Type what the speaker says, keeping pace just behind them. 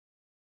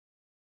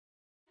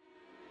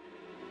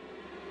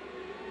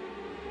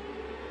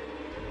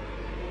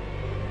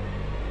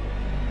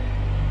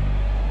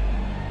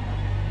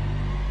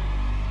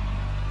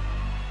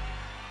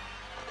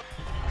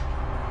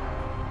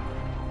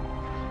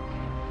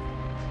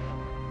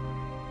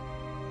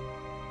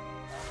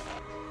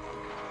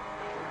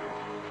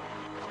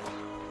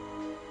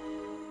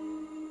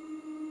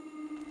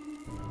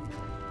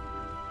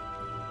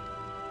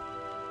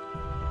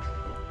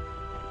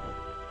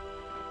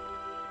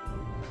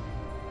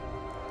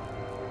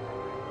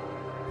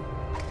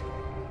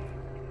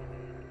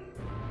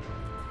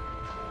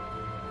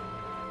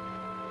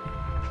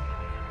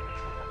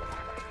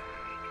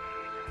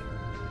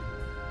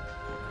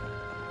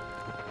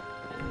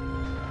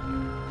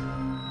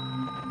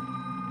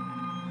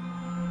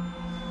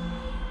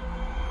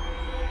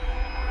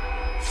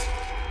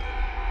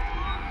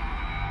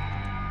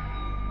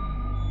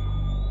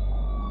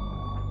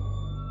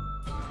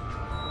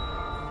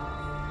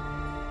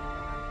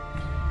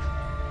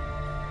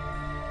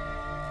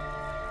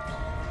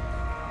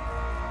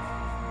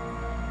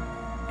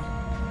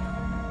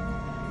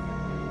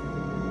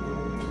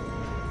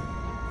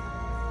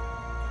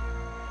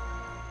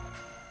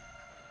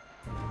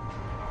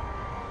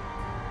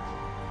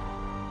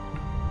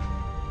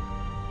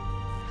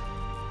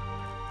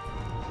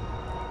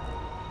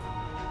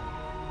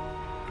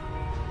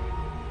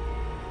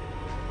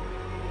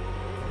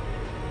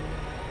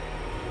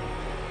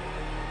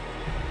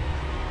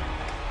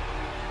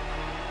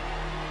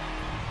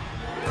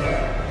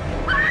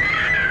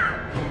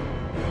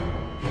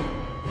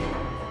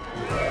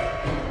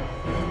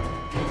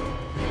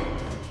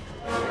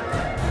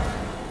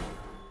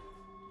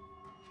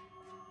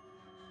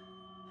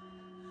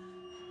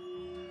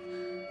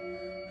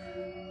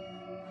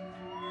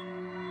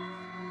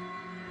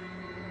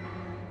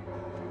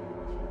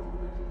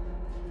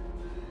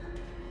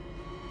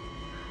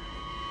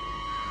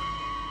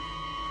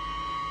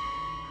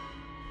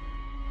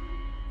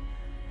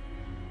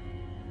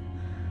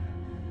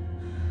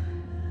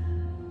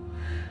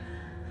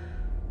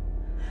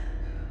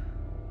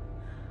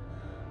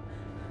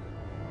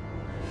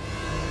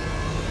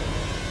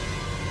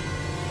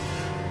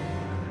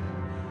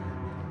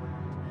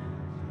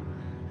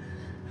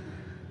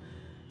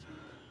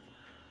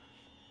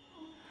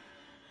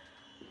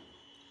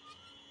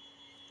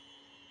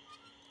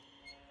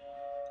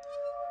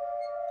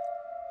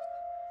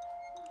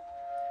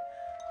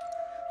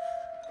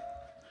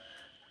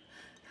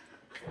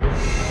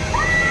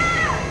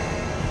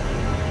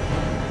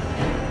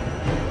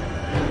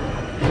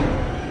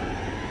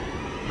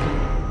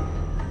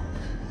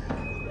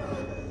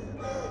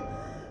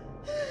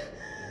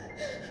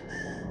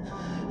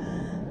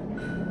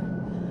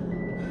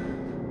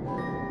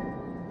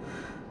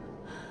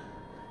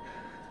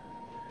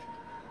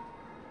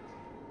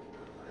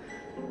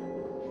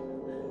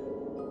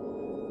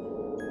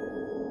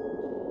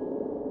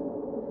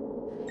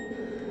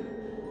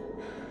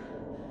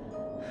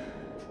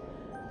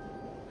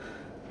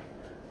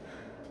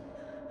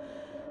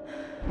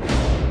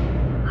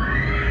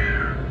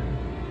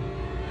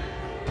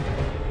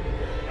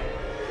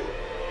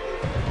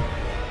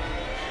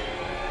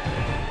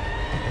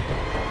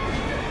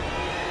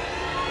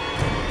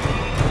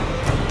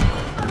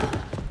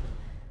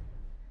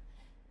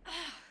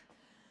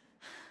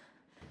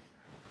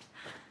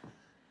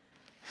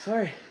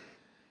Sorry.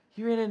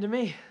 You ran into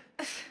me.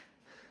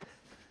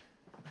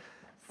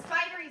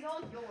 Spider, he's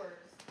all yours.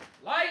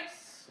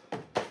 Lights!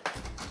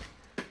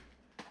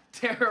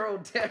 Daryl.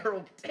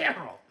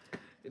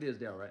 It is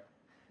Daryl, right?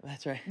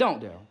 That's right.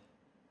 Don't, Daryl.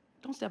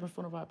 Don't step in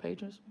front of our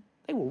patrons.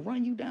 They will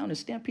run you down and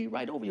stampede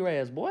right over your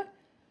ass, boy.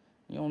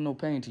 You don't know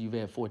pain till you've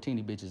had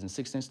 14 bitches and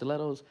 6-inch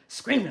stilettos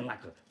screaming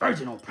like a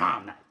virgin on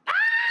prom night. Ah!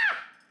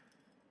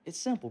 It's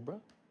simple, bro.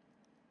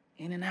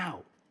 In and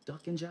out.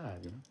 Duck and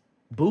jive, you know?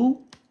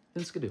 Boo,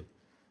 then skidoo.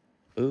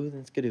 Boo,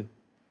 then skidoo.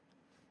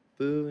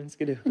 Boo, and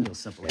skidoo. You little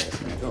simple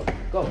ass man. Go.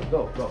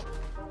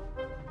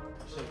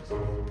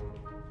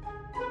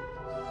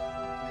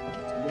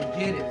 You'll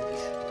get it.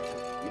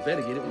 You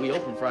better get it when we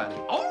open Friday.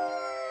 Oh!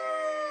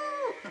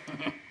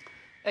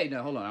 Hey,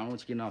 now, hold on. I don't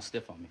want you getting all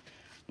stiff on me.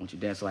 I want you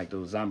dancing like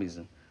those zombies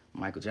in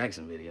Michael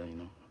Jackson video, you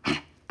know?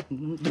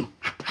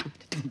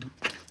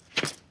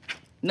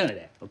 None of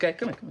that, okay?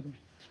 Come here.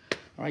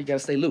 All right, you gotta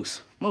stay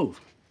loose. Move.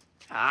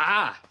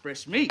 Ah,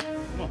 fresh meat.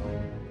 Come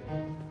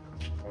on.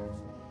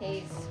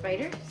 Hey,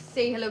 Spider.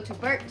 Say hello to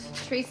Bert,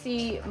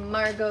 Tracy,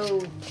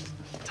 Margot,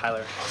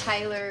 Tyler,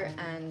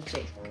 and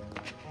Jake.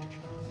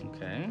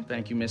 Okay,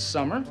 thank you, Miss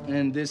Summer.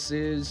 And this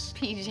is...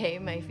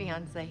 PJ, my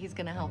fiance. He's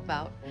gonna help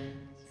out.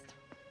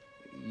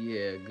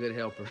 Yeah, good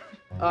helper.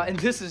 And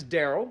this is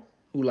Daryl,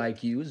 who,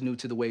 like you, is new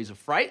to the ways of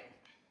fright.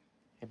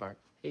 Hey, Bart.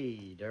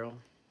 Hey, Daryl.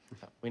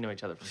 We know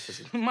each other from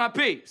Sissy. My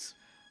peeps,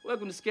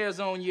 welcome to Scare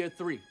Zone Year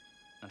 3.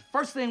 Now, the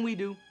first thing we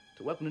do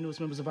to welcome the newest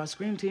members of our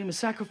Scream team is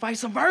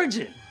sacrifice a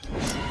virgin.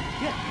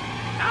 Yeah.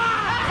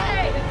 Ah!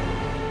 Hey!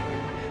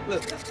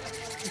 Look.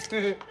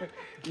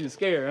 You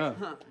scared,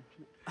 huh?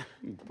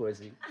 You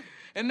pussy.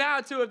 And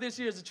now to this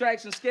year's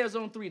attraction, Scare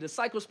Zone 3, the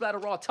Psycho Splatter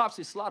Raw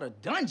Topsy Slaughter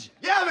Dungeon.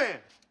 Yeah, man!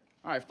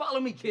 All right, follow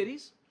me,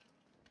 kiddies.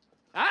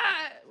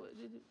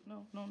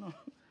 No.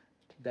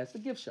 That's the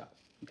gift shop,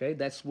 okay?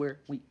 That's where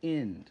we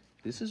end.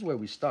 This is where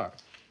we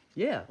start.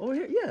 Yeah, over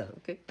here, yeah,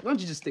 okay. Why don't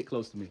you just stick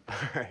close to me? All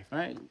right. All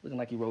right? Looking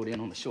like you rode in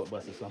on the short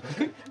bus or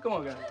something. Come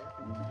on, guys.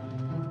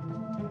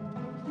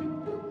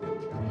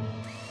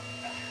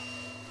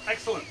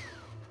 Excellent.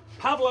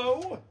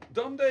 Pablo,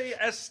 donde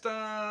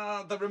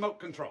está the remote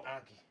control?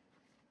 Aquí.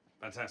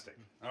 Fantastic.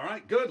 All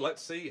right, good.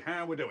 Let's see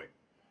how we're doing.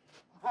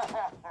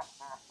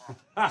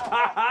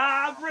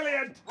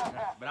 Brilliant!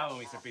 Bravo,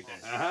 Mr. Peter.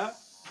 Uh-huh.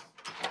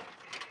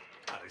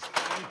 That is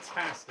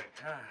fantastic.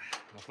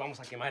 Nos vamos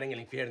a quemar en el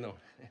infierno.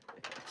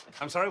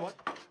 I'm sorry, what?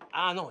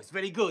 No, it's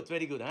very good,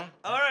 huh?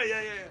 All right,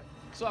 yeah.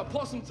 So I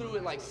pulse them through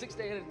in like 6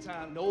 days at a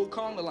time, no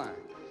conga line.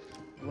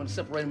 You want to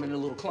separate them into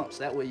little clumps.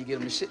 That way you get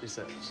them to shit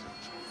themselves.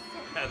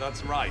 Yeah,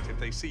 that's right. If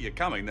they see you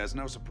coming, there's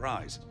no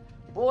surprise.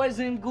 Boys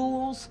and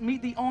ghouls,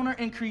 meet the owner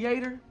and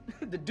creator,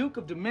 the Duke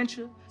of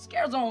Dementia,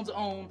 Scare Zone's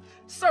own,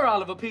 Sir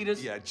Oliver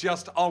Peters. Yeah,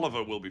 just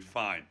Oliver will be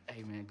fine.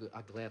 Hey, man, good.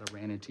 I'm glad I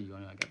ran into you.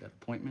 I got that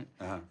appointment.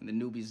 Uh-huh. And the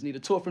newbies need a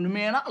tour from the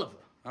man Oliver.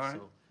 All right.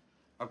 So,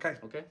 Okay.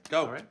 okay?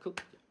 Go. All right, cool.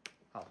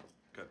 Oliver.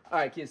 Good. All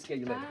right, kids, scare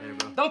you later. Bye. Later,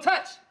 bro. Don't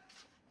touch!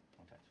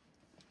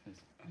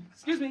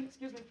 Excuse me.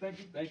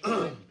 Thank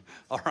you.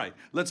 All right,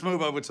 let's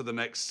move over to the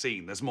next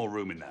scene. There's more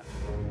room in there.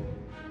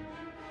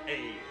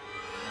 Hey,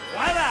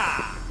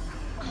 voila!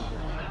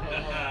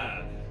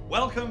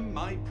 Welcome,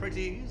 my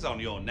pretties, on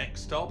your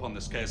next stop on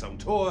the Scare Zone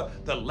tour,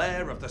 the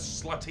lair of the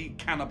slutty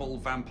cannibal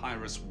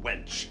vampirus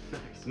wench.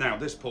 Nice. Now,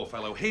 this poor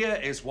fellow here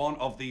is one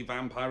of the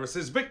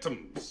vampirus's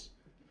victims.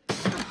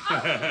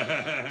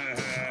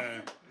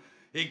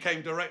 He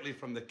came directly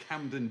from the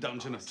Camden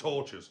Dungeon of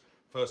Tortures.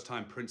 First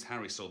time Prince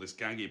Harry saw this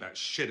gang, he about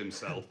shit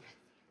himself.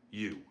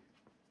 You.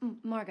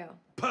 Margot.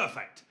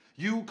 Perfect.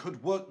 You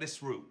could work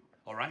this room,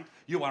 all right?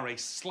 You are a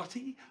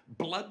slutty,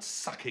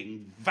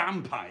 blood-sucking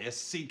vampire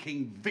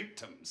seeking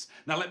victims.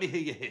 Now let me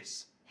hear you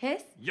hiss.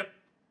 Hiss? Yep.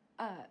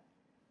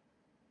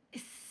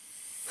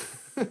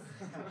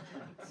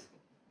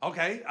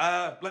 Okay,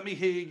 let me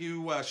hear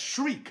you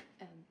shriek.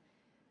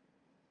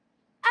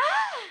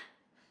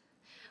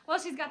 Well,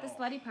 she's got the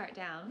slutty part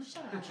down.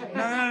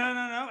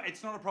 No,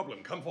 it's not a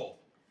problem. Come forth.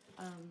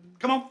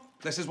 Come on.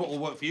 This is what will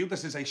work for you.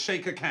 This is a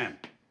shaker can.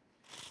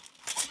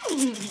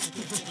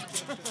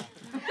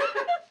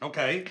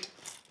 Okay.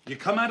 You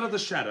come out of the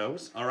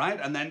shadows, all right,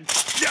 and then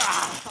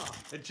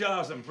it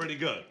jars them pretty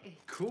good.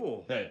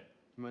 Cool. There.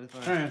 You mind if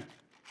I...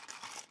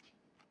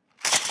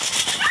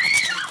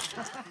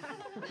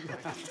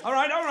 All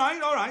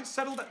right.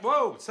 Settle down.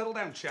 Whoa, settle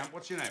down, champ.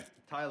 What's your name?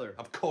 Tyler.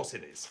 Of course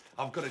it is.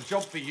 I've got a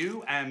job for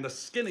you and the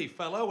skinny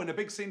fellow in a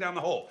big scene down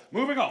the hall.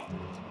 Moving on.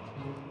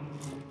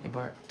 Hey,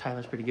 Bart,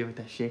 Tyler's pretty good with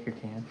that shaker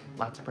can.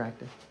 Lots of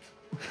practice.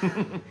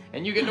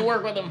 And you get to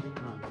work with him.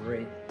 Oh,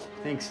 great.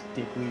 Thanks,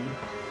 dickweed.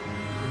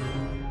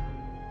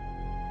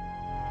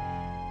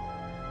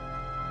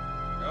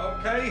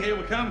 Okay, here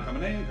we come.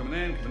 Coming in.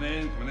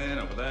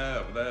 Over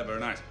there. Very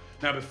nice.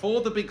 Now,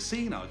 before the big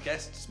scene, our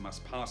guests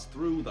must pass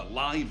through the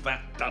lye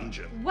vat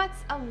dungeon.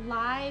 What's a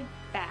live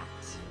bat?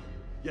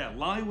 Yeah,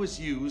 lye was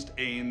used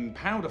in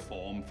powder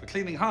form for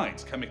cleaning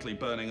hides, chemically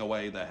burning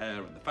away the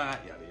hair and the fat,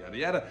 yada,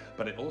 yada yada,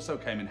 but it also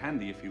came in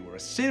handy if you were a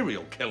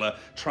serial killer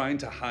trying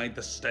to hide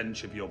the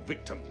stench of your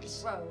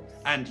victims. Gross.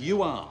 And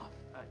you are.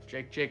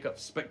 Jake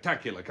Jacobs.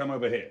 Spectacular, come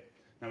over here.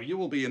 Now you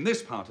will be in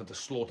this part of the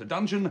slaughter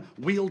dungeon,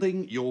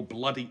 wielding your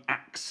bloody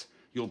axe.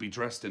 You'll be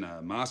dressed in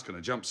a mask and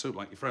a jumpsuit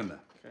like your friend there.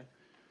 Okay.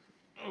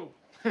 Oh,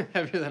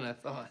 heavier than I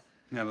thought.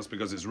 Yeah, that's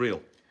because it's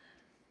real.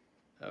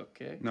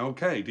 Okay.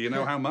 Okay, do you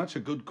know how much a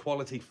good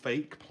quality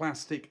fake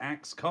plastic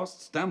axe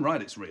costs? Damn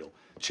right it's real.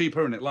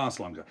 Cheaper and it lasts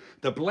longer.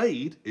 The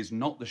blade is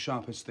not the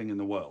sharpest thing in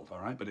the world, all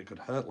right? But it could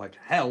hurt like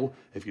hell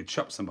if you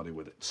chop somebody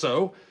with it.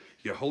 So,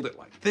 you hold it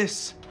like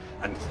this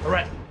and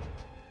threaten,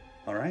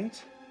 all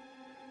right?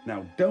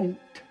 Now don't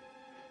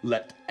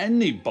let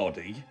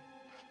anybody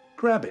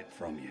grab it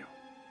from you.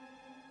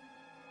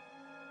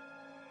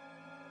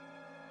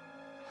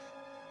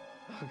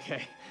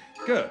 Okay.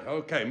 Good,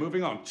 okay,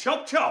 moving on.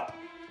 Chop, chop!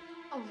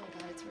 Oh my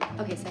god, it's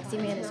real. Okay, sexy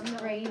man is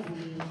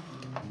crazy.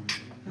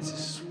 This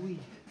is sweet.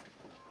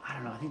 I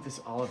don't know, I think this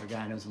Oliver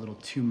guy knows a little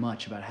too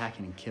much about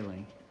hacking and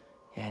killing.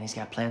 Yeah, and he's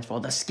got plans for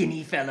the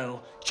skinny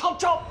fellow. Chop,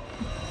 chop!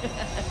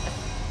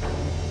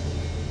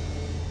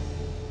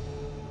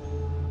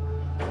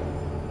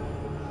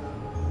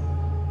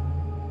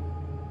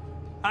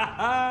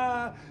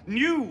 Ha-ha!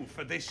 New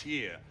for this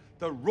year,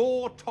 the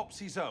Raw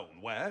Topsy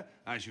Zone, where,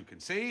 as you can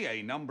see,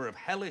 a number of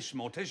hellish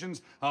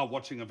morticians are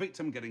watching a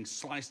victim getting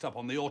sliced up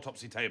on the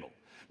autopsy table.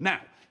 Now,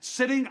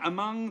 sitting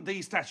among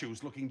these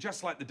statues looking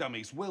just like the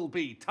dummies will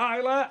be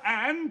Tyler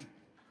and...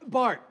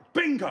 Bart.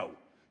 Bingo!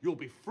 You'll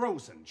be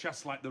frozen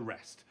just like the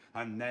rest.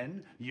 And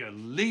then you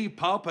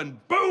leap up and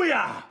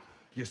booyah!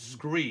 You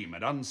scream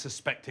at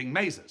unsuspecting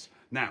mazers.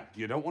 Now,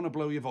 you don't want to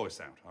blow your voice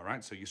out, all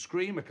right? So you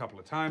scream a couple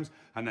of times,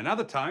 and then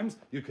other times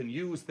you can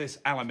use this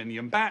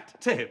aluminium bat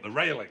to hit the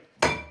railing.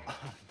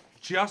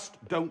 Just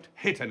don't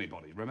hit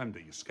anybody. Remember,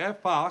 you scare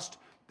fast,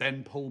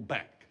 then pull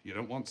back. You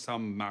don't want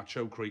some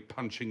macho creep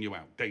punching you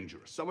out.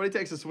 Dangerous. Somebody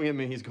takes a swing at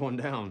me, he's going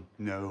down.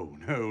 No,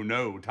 no,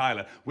 no,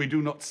 Tyler. We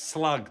do not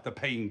slug the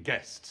paying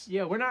guests.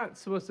 Yeah, we're not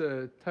supposed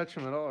to touch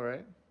him at all,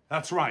 right?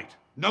 That's right.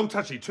 No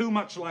touchy, too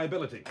much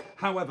liability.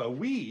 However,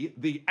 we,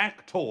 the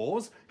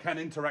actors, can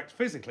interact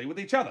physically with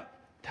each other.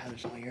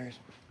 Tyler's all yours.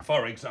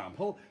 For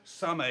example,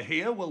 Summer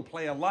here will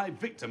play a live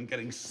victim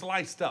getting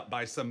sliced up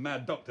by some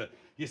mad doctor.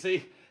 You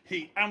see,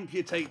 he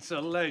amputates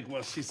her leg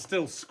while she's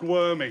still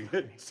squirming.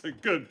 It's a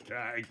good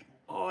gag.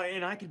 Oh,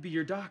 and I could be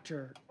your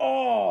doctor.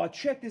 Oh,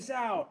 check this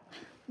out.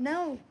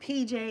 No,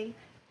 PJ.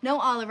 No,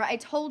 Oliver, I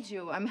told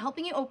you. I'm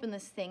helping you open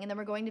this thing, and then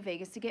we're going to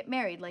Vegas to get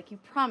married, like you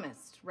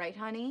promised. Right,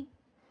 honey?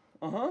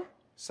 Uh-huh.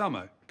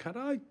 Summer, can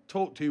I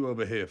talk to you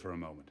over here for a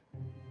moment?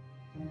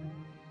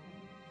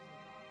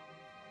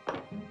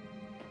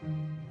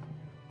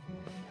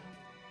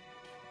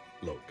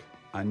 Look,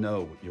 I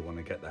know you want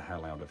to get the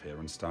hell out of here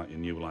and start your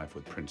new life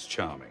with Prince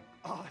Charming.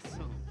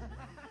 Awesome.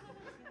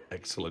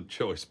 Excellent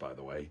choice, by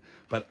the way.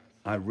 But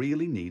I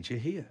really need you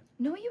here.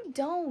 No, you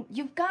don't.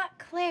 You've got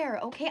Claire,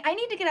 okay? I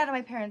need to get out of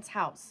my parents'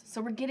 house,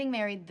 so we're getting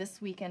married this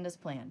weekend as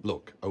planned.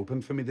 Look,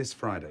 open for me this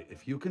Friday.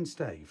 If you can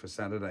stay for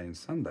Saturday and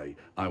Sunday,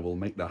 I will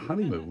make the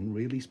honeymoon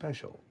really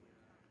special.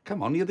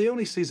 Come on, you're the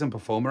only seasoned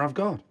performer I've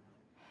got.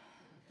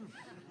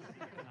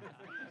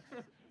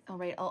 All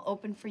right, I'll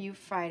open for you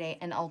Friday,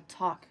 and I'll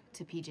talk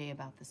to PJ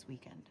about this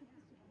weekend.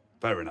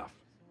 Fair enough.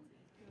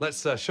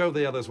 Let's show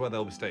the others where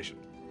they'll be stationed.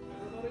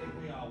 Everybody,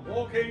 we are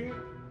walking.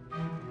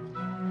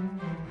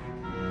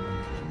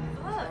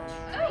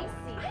 Tracy,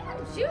 I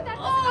don't do that.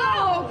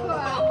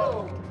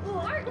 Oh,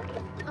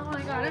 Oh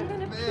my god, I'm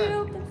gonna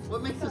poop.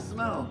 What makes it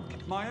smell?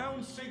 My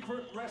own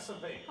secret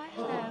recipe.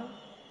 Hello.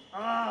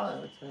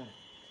 Oh, that's right.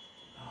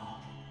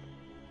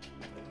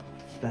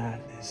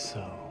 That is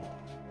so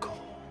cool.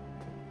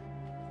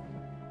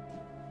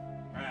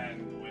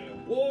 And we're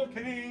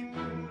walking.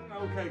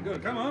 Okay,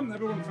 good. Come on,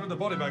 everyone through the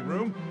body bag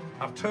room.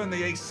 I've turned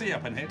the AC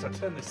up in here to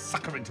turn this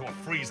sucker into a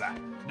freezer.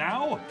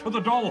 Now, to the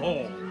doll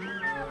hall.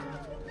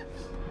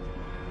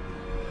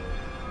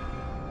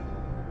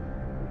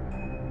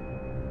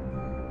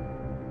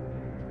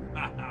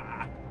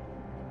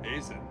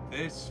 Isn't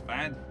this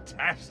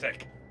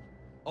fantastic?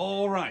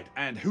 All right,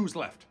 and who's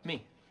left?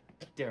 Me,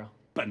 Daryl.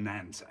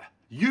 Bonanza.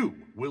 You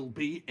will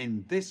be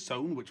in this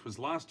zone, which was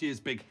last year's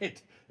big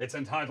hit. It's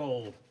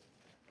entitled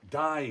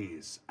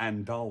Dies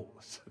and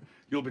Dolls.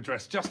 You'll be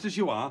dressed just as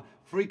you are,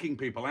 freaking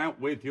people out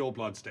with your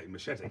bloodstained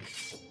machete.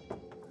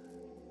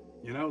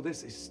 You know,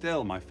 this is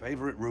still my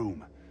favorite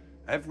room.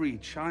 Every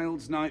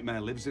child's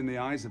nightmare lives in the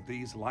eyes of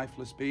these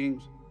lifeless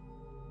beings.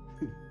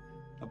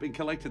 I've been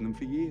collecting them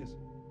for years.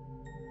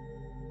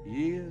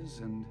 Years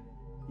and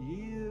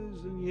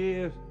years and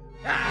years.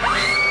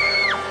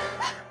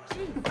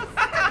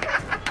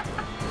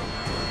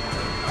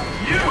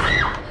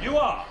 You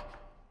are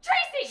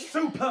Tracy!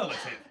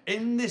 superlative.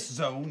 In this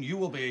zone, you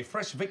will be a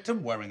fresh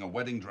victim wearing a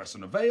wedding dress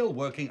and a veil,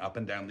 working up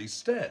and down these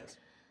stairs.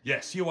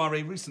 Yes, you are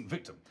a recent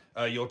victim.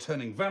 You're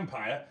turning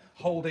vampire,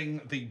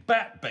 holding the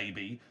bat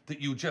baby that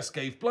you just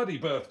gave bloody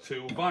birth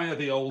to via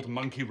the old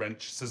monkey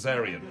wrench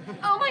cesarean.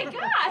 Oh my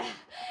god!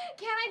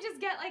 Can't I just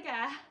get like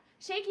a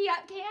Shaky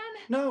up can?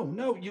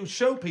 No, you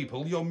show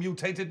people your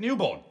mutated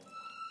newborn.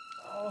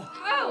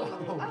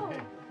 Oh.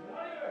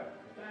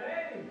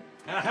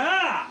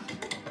 Aha!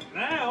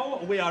 Now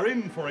we are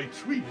in for a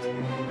treat. Dale,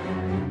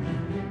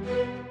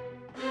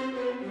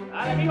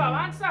 mijo,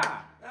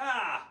 avanza.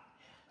 Ah!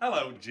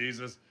 Hello,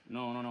 Jesus.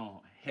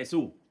 No.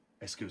 Jesús.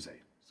 Excuse.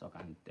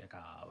 Socante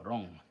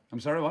cabrón. I'm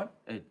sorry, what?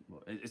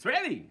 It's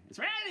ready. It's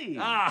ready.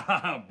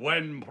 Ah,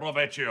 buen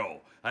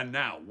provecho. And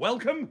now,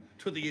 welcome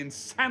to the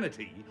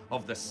insanity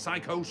of the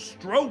psycho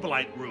strobe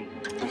light room.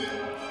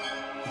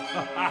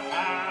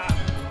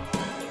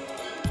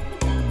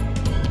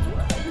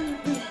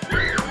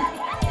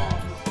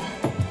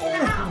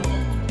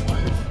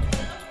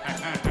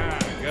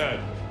 Good.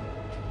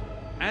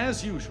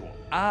 As usual,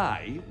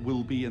 I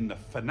will be in the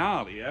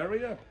finale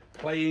area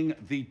playing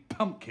the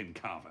pumpkin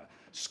carver,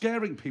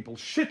 scaring people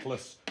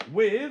shitless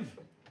with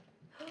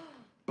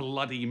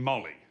Bloody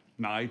Molly,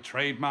 my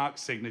trademark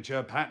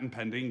signature, patent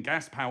pending,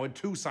 gas powered,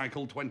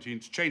 2-cycle,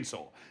 20-inch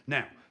chainsaw.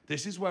 Now,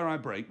 this is where I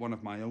break one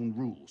of my own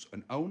rules,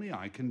 and only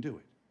I can do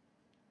it.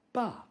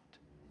 But,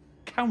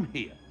 come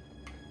here.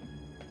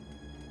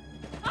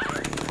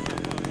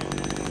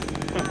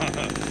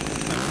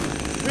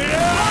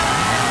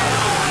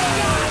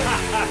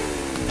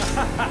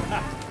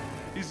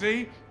 You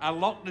see, I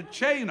locked the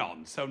chain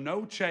on, so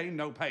no chain,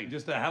 no pain.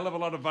 Just a hell of a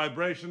lot of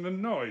vibration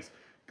and noise.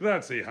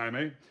 Grazie,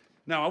 Jaime.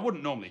 Now, I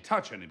wouldn't normally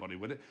touch anybody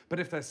with it, but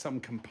if there's some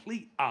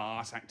complete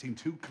arse acting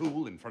too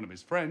cool in front of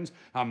his friends,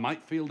 I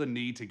might feel the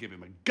need to give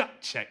him a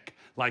gut check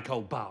like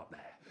old Bart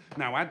there.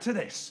 Now, add to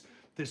this,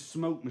 there's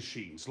smoke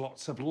machines,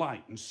 lots of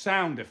light and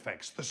sound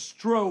effects, the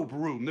strobe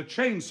room, the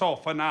chainsaw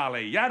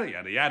finale, yada,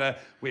 yada, yada.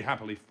 We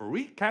happily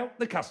freak out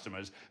the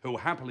customers who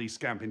happily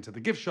scamp into the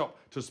gift shop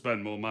to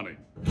spend more money.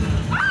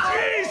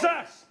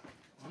 Jesus!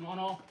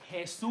 No,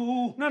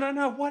 Jesús.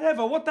 No,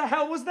 whatever. What the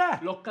hell was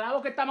that? Los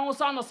clavos que estamos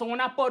usando son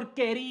una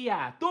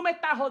porquería. Tú me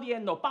estás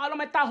jodiendo. Pablo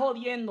me está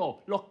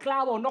jodiendo. Los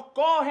clavos no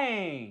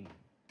cogen.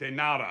 De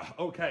nada.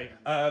 Okay,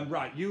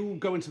 right, you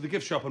go into the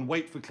gift shop and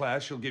wait for Claire.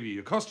 She'll give you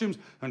your costumes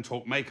and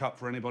talk makeup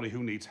for anybody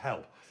who needs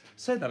help.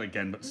 Say that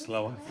again, but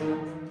slower.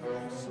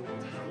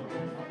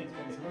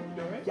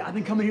 Yeah, I've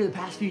been coming here the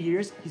past few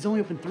years. He's only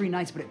open 3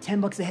 nights, but at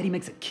 $10 a head, he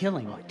makes a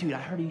killing. Oh, dude, I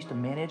heard he used to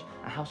manage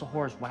a House of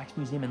Horrors wax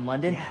museum in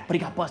London, Yeah. but he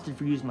got busted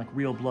for using like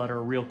real blood or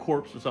a real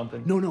corpse or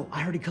something. No,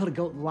 I heard he killed a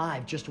goat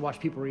live just to watch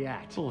people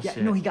react. Bullshit.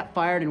 Yeah, no, he got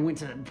fired and went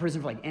to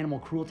prison for like animal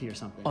cruelty or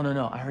something. Oh,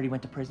 no, I heard he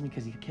went to prison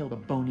because he killed a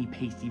bony,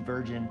 pasty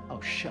virgin.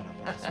 Oh, shut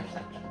up. Austin.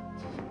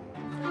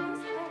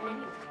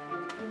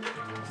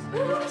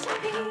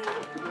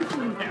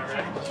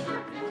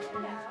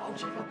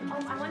 Oh,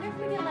 I wonder if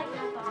we could like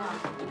have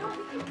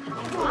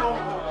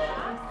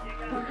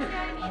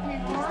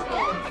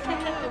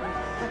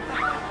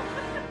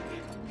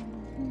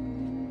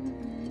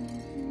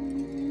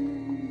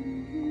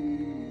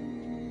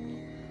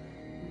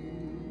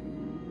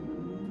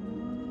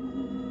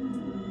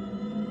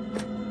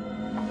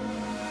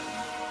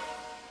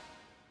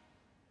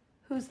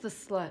Who's the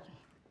slut?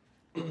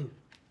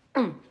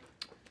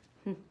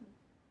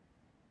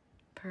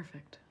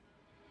 Perfect.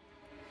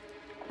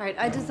 All right,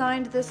 I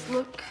designed this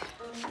look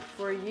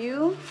for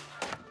you.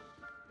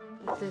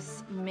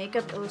 This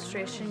makeup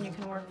illustration you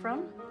can work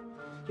from.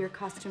 Your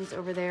costume's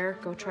over there.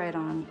 Go try it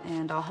on,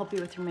 and I'll help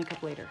you with your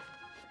makeup later.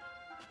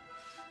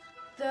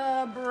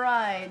 The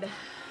bride.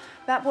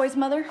 Batboy's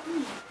mother.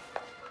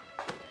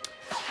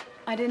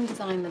 I didn't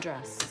design the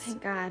dress.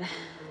 Thank God.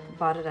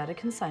 Bought it at a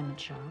consignment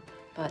shop,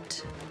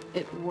 but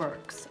it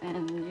works,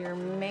 and your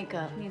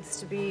makeup needs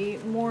to be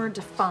more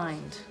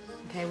defined.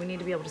 Okay, we need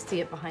to be able to see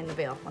it behind the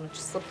veil. Why don't you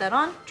slip that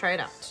on? Try it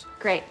out.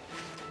 Great.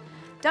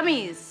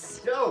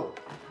 Dummies. Yo!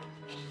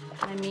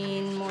 I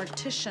mean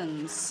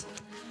morticians.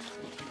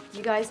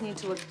 You guys need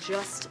to look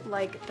just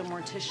like the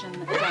mortician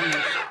dummies.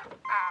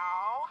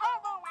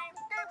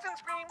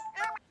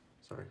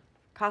 Sorry.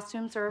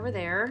 Costumes are over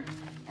there,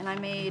 and I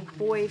made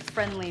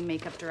boy-friendly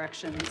makeup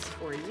directions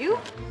for you.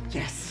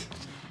 Yes.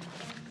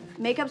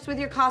 Makeup's with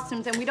your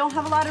costumes, and we don't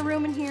have a lot of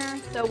room in here,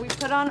 so we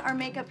put on our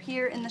makeup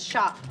here in the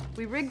shop.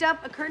 We rigged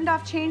up a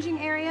curtained-off changing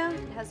area.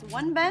 It has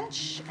 1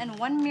 bench and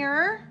 1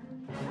 mirror.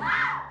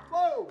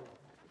 Whoa!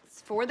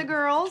 It's for the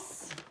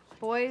girls.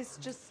 Boys,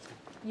 just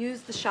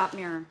use the shop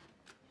mirror.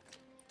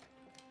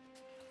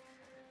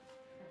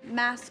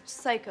 Masked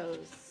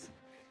psychos.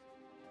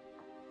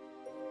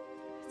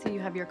 So you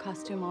have your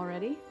costume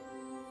already?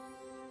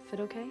 Fit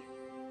okay?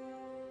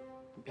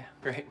 Yeah,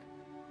 great.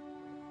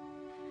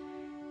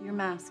 Your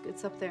mask,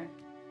 it's up there.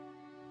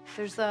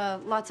 There's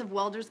lots of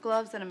welder's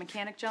gloves and a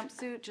mechanic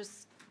jumpsuit.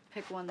 Just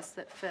pick ones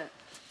that fit.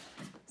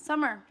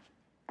 Summer,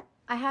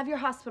 I have your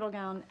hospital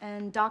gown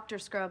and doctor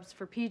scrubs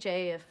for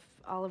PJ if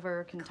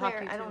Oliver can talk you Claire,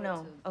 through I don't it,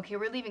 know. so- Okay,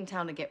 we're leaving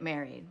town to get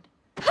married.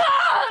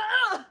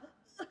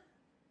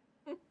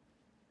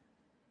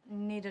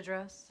 Need a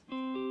dress?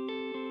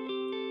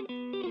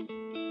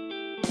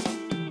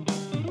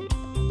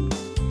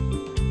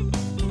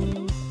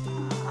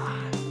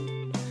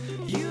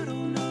 You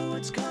don't know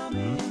what's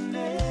coming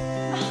next.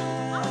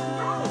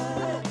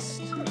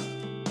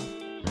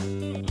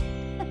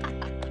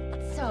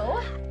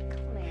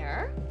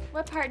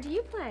 part do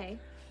you play?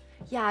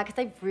 Yeah, because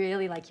I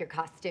really like your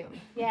costume.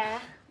 Yeah.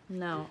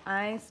 No,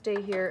 I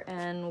stay here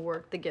and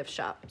work the gift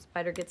shop.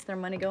 Spider gets their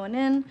money going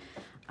in,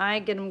 I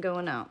get them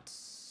going out.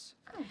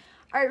 Oh.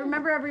 All right,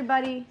 remember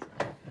everybody,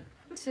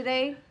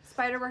 today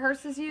Spider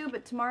rehearses you,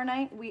 but tomorrow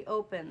night we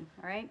open,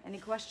 all right? Any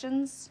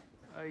questions?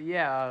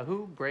 Yeah,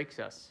 who breaks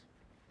us?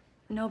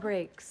 No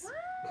breaks.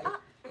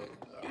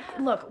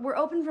 Look, we're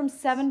open from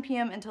 7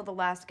 p.m. until the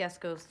last guest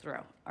goes through,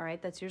 all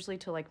right? That's usually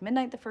till like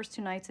midnight the first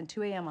 2 nights and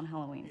 2 a.m. on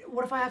Halloween.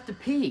 What if I have to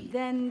pee?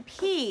 Then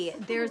pee.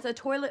 There's a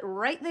toilet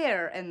right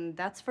there, and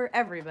that's for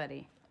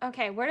everybody.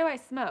 Okay, where do I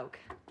smoke?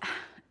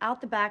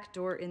 Out the back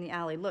door in the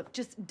alley. Look,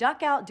 just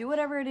duck out, do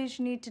whatever it is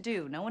you need to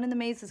do. No one in the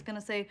maze is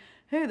gonna say,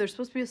 hey, there's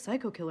supposed to be a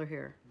psycho killer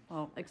here.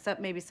 Well,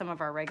 except maybe some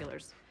of our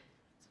regulars.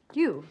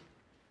 You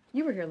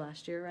were here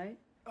last year, right?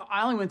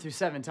 I only went through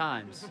 7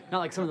 times. Not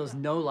like some of those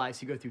no-lives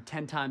who go through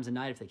 10 times a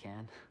night if they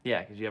can. Yeah,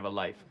 because you have a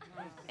life.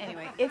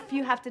 Anyway, if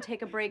you have to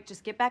take a break,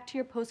 just get back to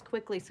your post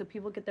quickly so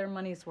people get their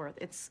money's worth.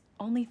 It's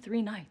only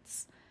 3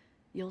 nights.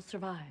 You'll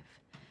survive.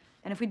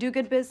 And if we do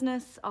good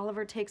business,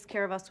 Oliver takes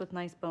care of us with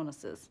nice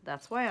bonuses.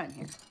 That's why I'm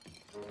here.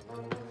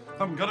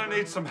 I'm gonna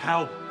need some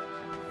help.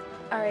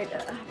 All right,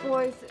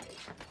 boys,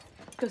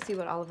 go see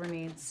what Oliver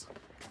needs.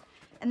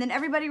 And then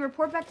everybody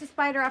report back to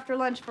Spider after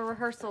lunch for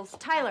rehearsals.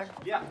 Tyler.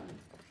 Yeah.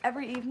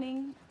 Every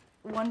evening,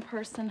 one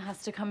person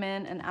has to come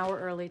in an hour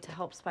early to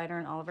help Spider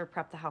and Oliver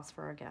prep the house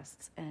for our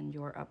guests. And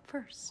you're up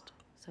first.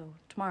 So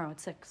tomorrow at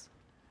 6.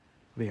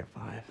 We'll be here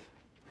at 5.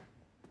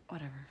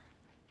 Whatever.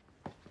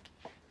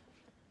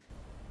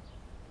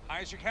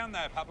 High as you can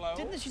there, Pablo.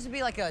 Didn't this used to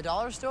be like a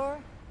dollar store?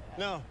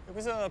 No, it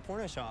was a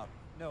porno shop.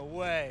 No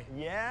way.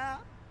 Yeah?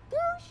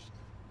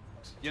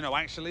 You know,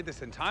 actually,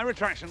 this entire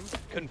attraction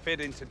can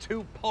fit into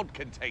 2 pod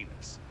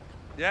containers.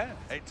 Yeah,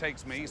 it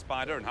takes me,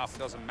 Spider, and half a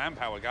dozen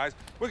manpower guys.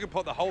 We could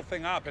put the whole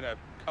thing up in a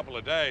couple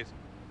of days.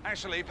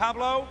 Actually,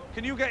 Pablo,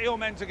 can you get your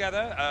men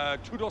together?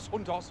 Todos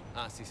juntos.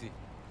 Ah, sí, sí.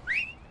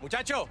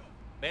 Muchacho,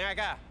 ven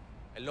acá.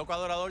 El loco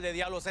adorador de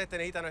diablos este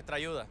necesita nuestra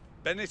ayuda.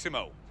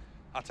 Benissimo.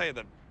 I'll tell you,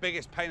 the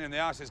biggest pain in the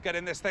ass is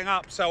getting this thing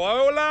up. So,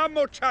 hola,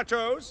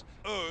 muchachos.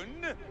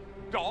 Un,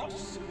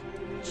 dos,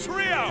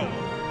 trio.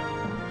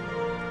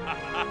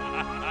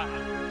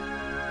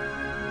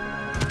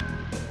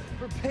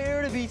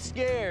 Prepare to be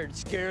scared.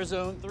 Scare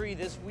Zone 3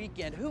 this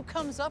weekend. Who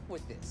comes up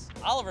with this?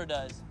 Oliver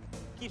does.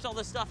 Keeps all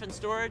this stuff in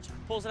storage,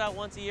 pulls it out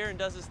once a year, and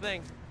does his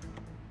thing.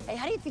 Hey,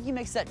 how do you think he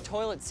makes that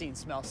toilet scene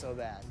smell so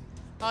bad?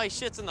 Oh, he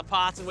shits in the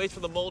pots and waits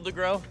for the mold to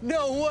grow.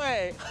 No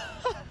way!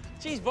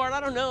 Geez, Bart, I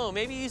don't know.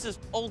 Maybe he uses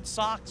old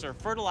socks or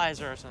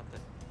fertilizer or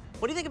something.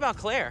 What do you think about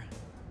Claire?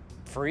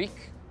 Freak?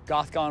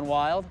 Goth gone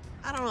wild?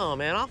 I don't know,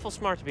 man. Awful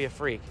smart to be a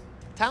freak.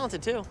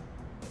 Talented, too.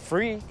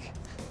 Freak?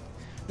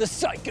 The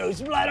psycho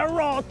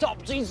splatter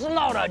autopsy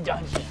slaughter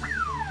dungeon.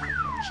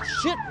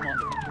 Shit,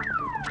 mother.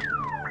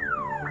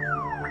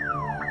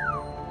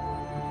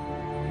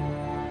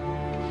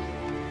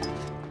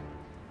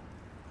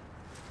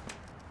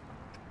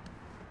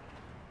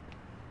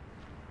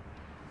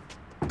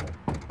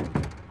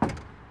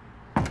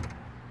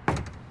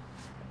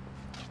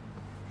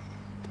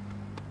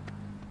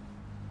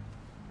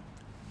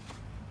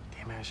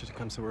 Damn it, I should have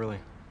come so early.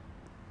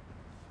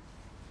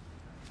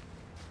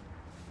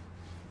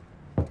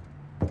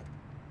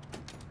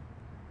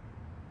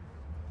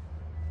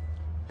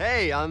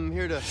 Hey, I'm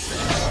here to...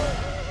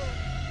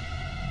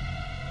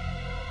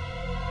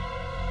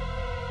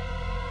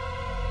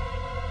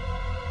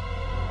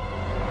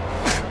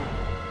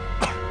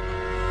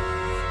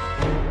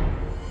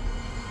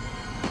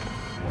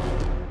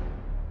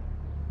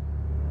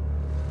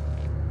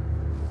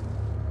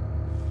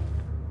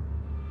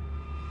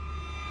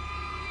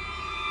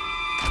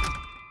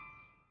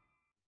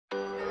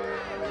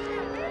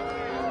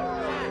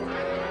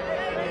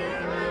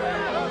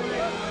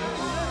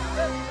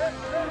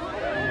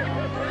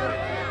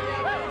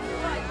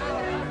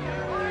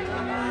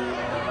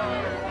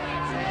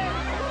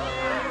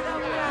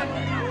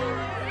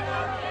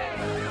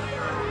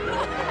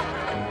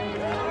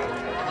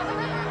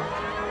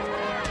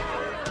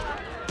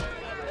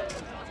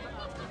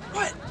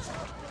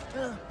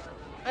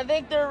 I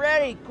think they're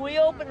ready. Can we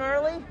open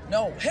early?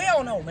 No,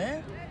 hell no,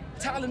 man.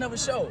 Tyler never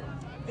showed.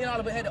 He and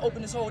Oliver had to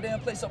open this whole damn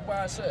place up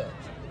by ourselves.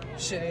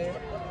 Shit, Ed.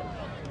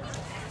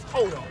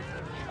 Hold on. All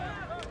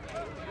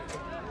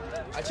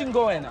right, you can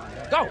go in now.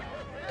 Go.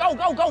 Go,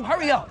 go, go.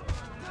 Hurry up.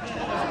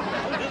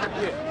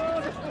 Yeah.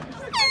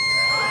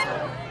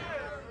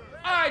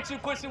 All right, you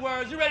pussy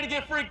worms. You ready to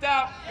get freaked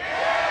out?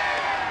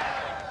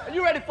 Yeah! Are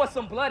you ready for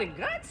some blood and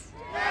guts?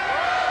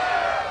 Yeah!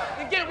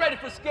 Then get ready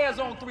for Scare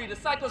Zone 3, the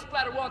Psycho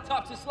Splatter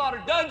Autopsy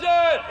Slaughter Dungeon!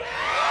 Yeah!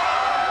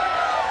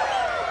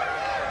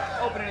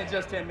 Opening in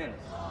just 10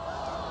 minutes.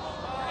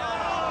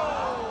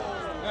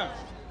 Yeah.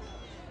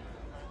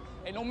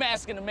 Ain't no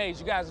mask in the maze,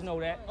 you guys know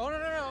that. Oh,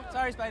 no.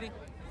 Sorry, Spidey.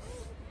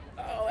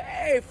 Oh,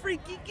 hey,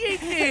 Freaky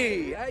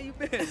Geeky! How you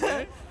been,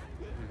 man?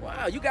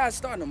 Wow, you guys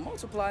starting to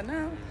multiply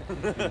now.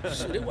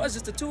 Shit, it was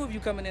just the 2 of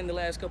you coming in the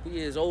last couple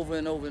years over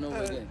and over and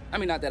over again. I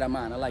mean, not that I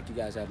mind. I like you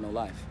guys have no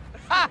life.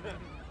 Ha!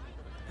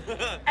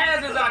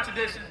 As is our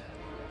tradition,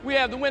 we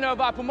have the winner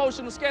of our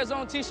promotional Scare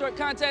Zone t-shirt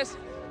contest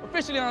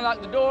officially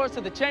unlock the doors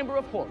to the Chamber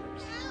of Horrors.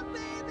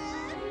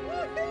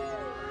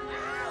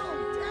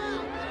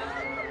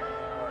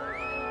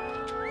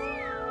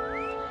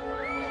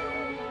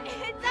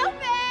 It's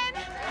open!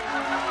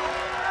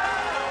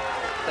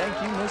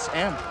 Thank you, Miss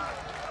Amber.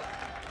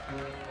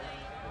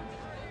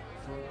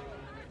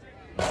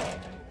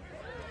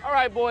 All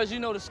right, boys, you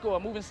know the score.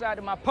 Move inside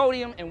to my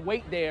podium and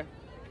wait there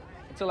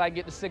until I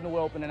get the signal we're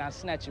open and I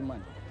snatch your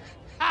money.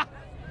 Ha!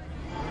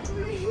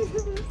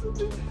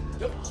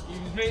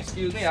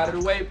 Excuse me, out of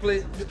the way,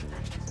 please.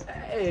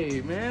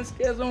 Hey, man,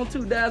 Scare Zone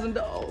 2 dies and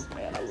dogs,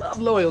 man. I love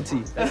loyalty.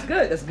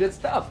 That's good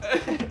stuff.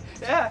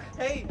 Yeah,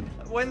 hey,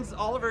 when's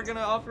Oliver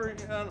gonna offer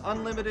an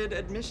unlimited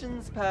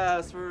admissions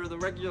pass for the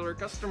regular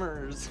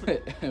customers?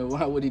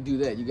 Why would he do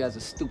that? You guys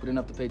are stupid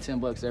enough to pay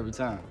 $10 every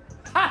time.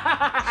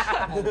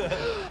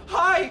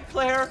 Hi,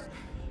 Claire.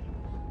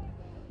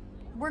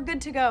 We're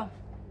good to go.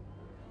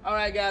 All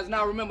right, guys,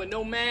 now remember,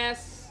 no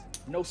masks,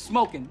 no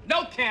smoking,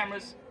 no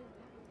cameras,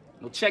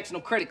 no checks, no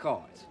credit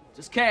cards.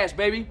 Just cash,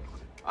 baby.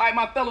 All right,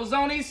 my fellow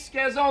zonies,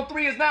 Scare Zone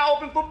 3 is now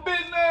open for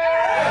business!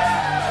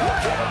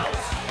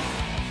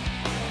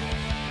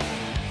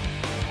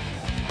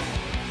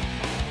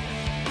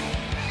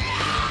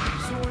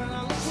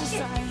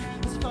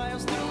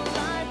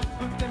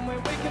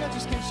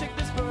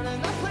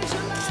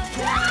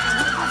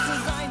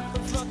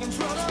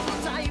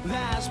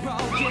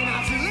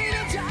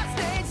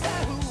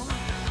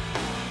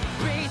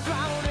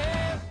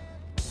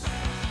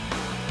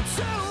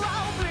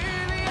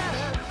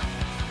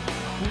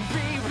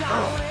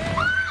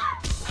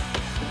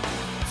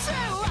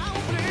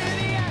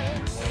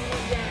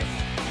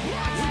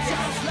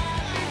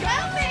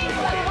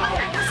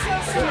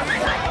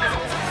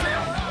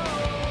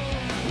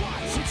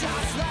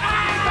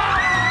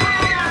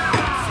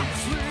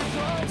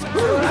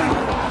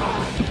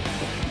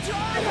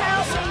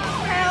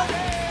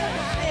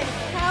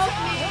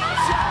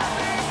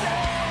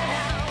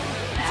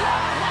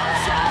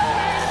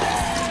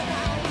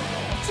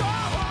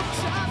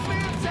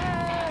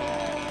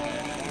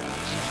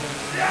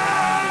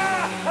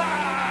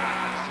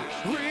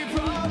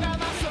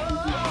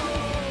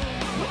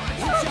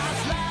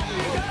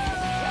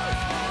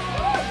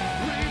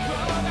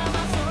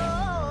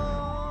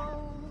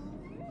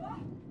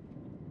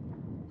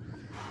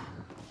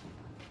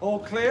 All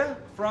clear?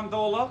 Front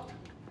door locked?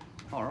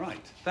 All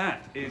right,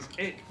 that is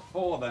it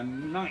for the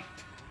night.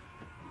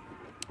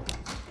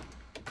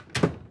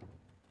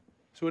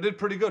 So we did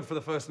pretty good for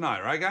the first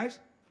night, right, guys?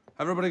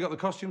 Everybody got the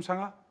costumes hung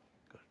up?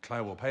 Good.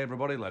 Claire will pay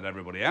everybody, let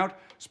everybody out.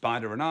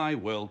 Spider and I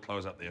will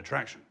close up the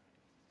attraction.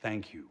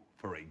 Thank you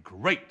for a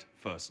great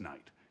first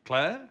night.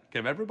 Claire,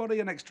 give everybody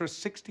an extra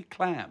 60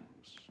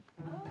 clams.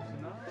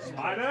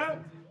 Spider?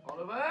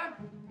 Oliver?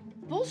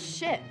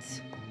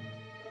 Bullshit.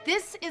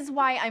 This is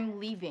why I'm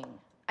leaving.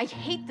 I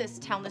hate this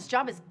town. This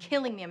job is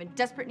killing me. I'm in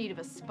desperate need of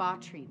a spa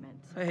treatment.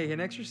 Hey, an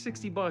extra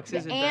 $60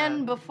 isn't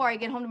And bad. before I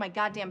get home to my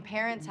goddamn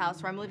parents'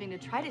 house where I'm living to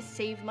try to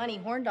save money,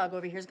 Horn Dog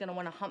over here is gonna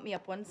want to hump me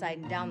up one side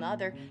and down the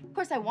other. Of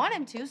course, I want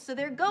him to, so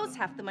there goes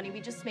half the money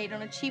we just made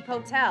on a cheap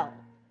hotel.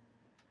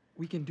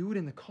 We can do it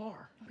in the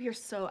car. We are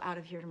so out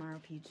of here tomorrow,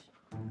 Peach.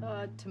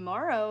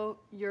 Tomorrow,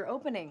 you're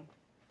opening.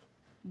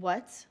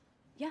 What?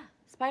 Yeah,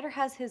 Spider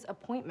has his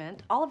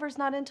appointment. Oliver's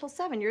not in till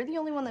 7. You're the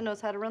only one that knows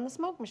how to run the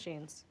smoke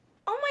machines.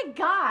 Oh my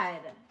God!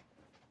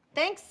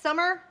 Thanks,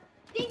 Summer.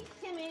 Thanks,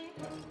 Timmy.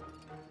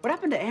 What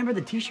happened to Amber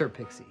the t-shirt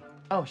pixie?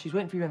 Oh, she's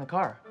waiting for you in the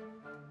car.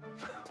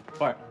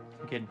 Bart,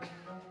 I'm kidding.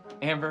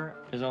 Amber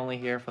is only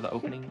here for the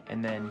opening,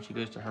 and then she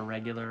goes to her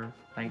regular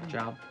night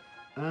job.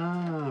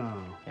 Oh.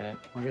 Get it?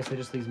 Well, I guess that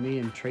just leaves me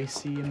and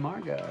Tracy and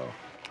Margot.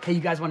 Hey,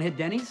 you guys want to hit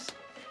Denny's?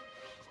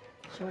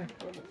 Sure.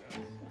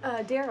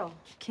 Daryl,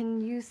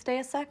 can you stay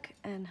a sec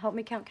and help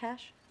me count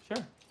cash?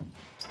 Sure.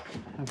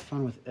 Have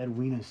fun with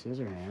Edwina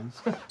Scissorhands.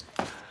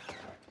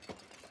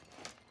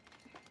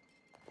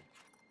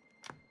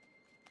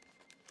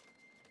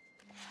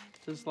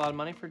 Is this a lot of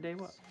money for day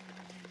one?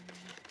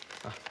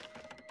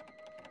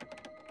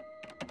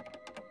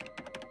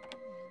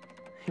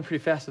 You're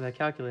pretty fast with that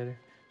calculator. Did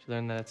you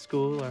learn that at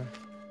school, or?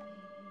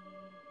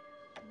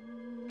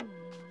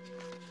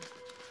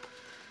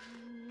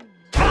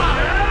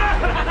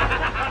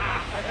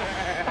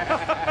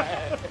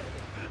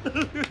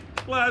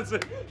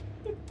 Classic.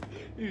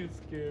 You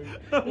scared.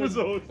 That was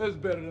awesome. That's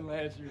better than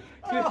last year.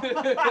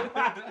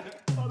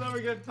 I'll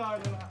never get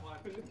tired of that one.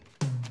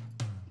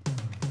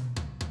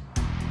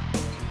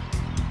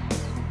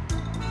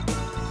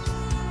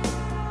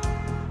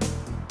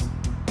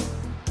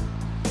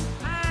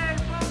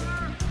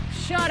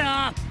 Shut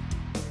up!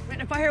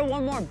 Man, if I hear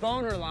one more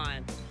boner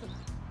line.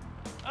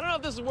 I don't know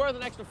if this is worth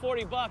an extra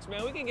 $40,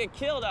 man. We can get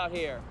killed out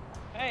here.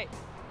 Hey,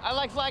 I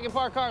like flagging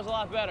parked cars a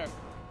lot better.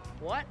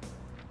 What?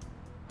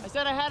 I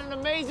said I had an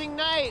amazing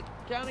night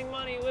counting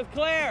money with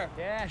Claire.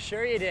 Yeah,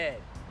 sure you did.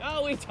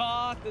 Oh, we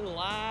talked and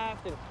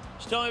laughed, and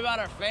she told me about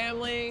our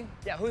family.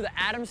 Yeah, who, the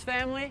Addams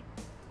family?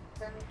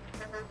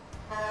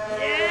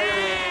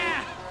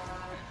 Yeah!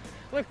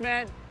 Look,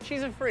 man,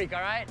 she's a freak,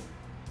 all right?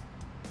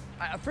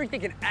 A freak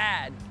that can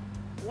add.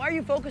 Why are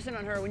you focusing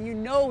on her when you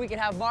know we can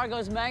have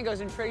Margot's mangoes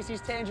and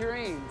Tracy's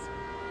tangerines?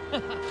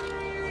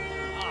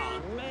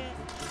 Oh, man.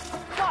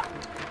 Fuck!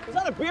 Was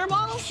that a beer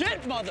bottle?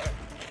 Shit, mother!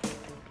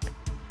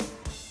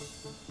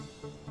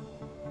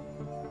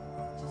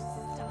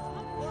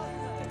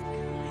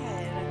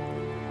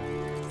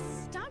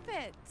 Stop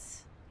it.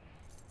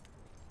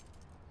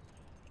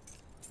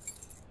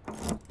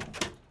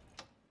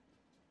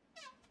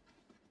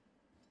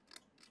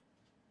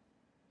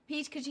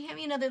 Peach, could you hand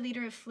me another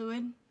liter of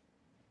fluid?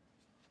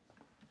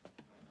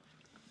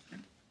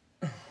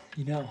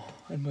 You know,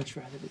 I'd much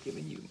rather be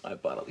giving you my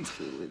bodily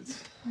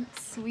fluids.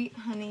 That's sweet,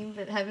 honey,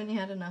 but haven't you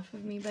had enough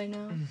of me by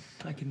now?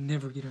 I can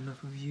never get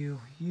enough of you.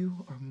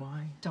 You are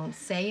mine. Don't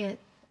say it.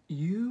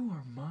 You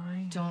are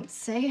mine. Don't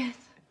say it.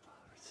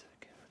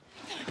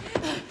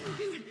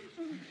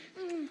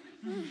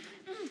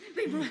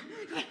 Come on.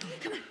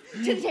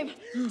 To the table.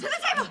 To the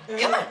table.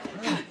 Come on.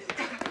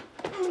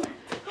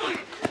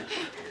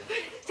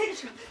 Take a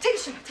shot. Take a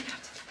shot. Take it out.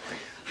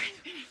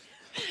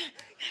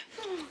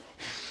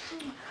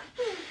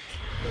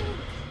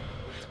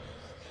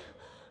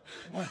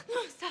 What?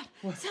 Stop.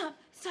 What? Stop.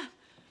 Stop.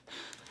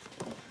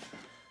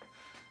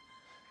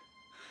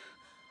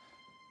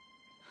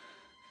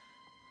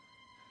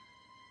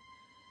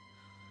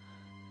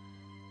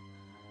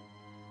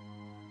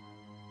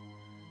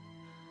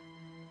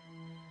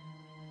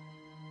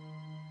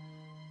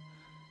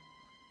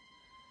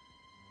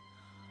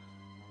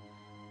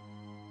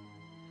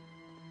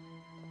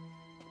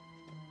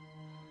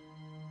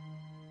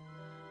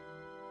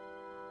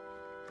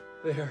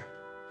 There.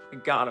 I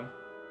got him.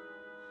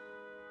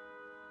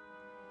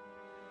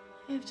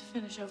 I have to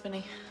finish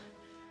opening.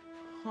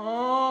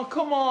 Oh,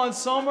 come on,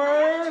 Summer.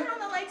 Turn on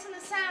the lights and the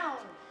sound.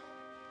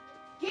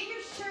 Get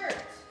your shirt.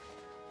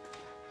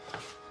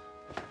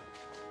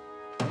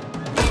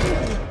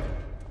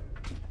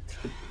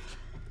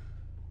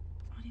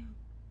 Audio.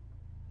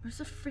 Where's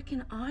the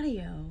freaking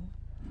audio?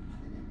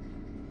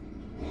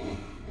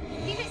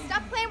 PJ,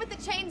 stop playing with the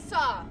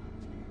chainsaw.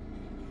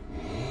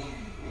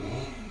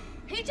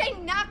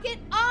 PJ, knock it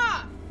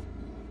off.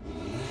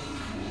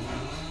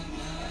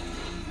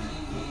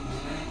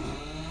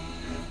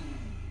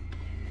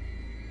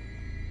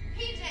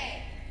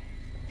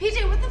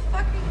 PJ, what the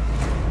fuck are you...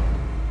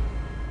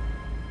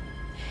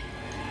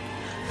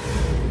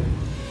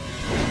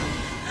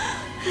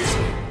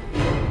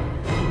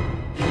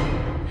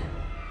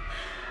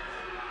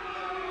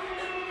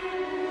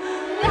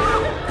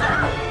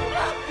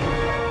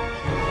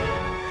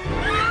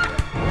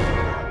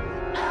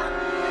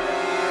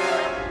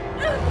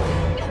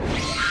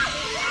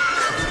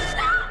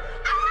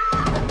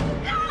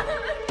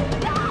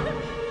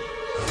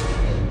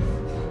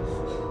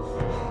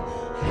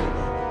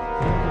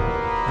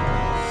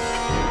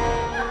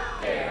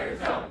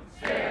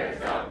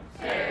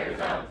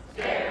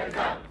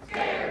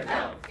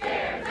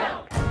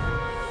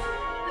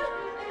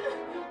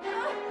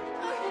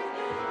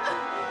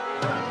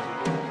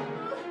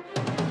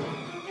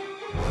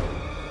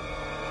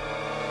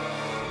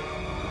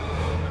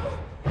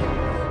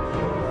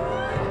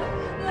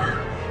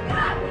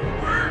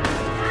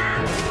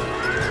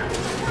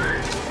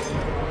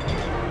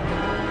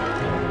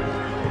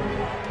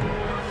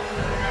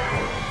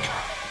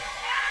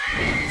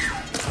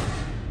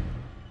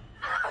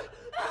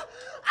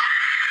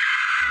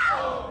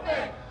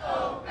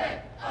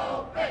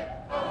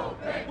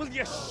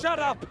 Shut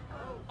up!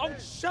 Oh,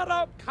 shut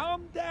up!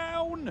 Calm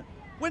down!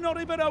 We're not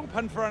even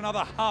open for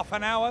another half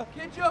an hour.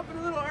 Can't you open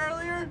a little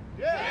earlier?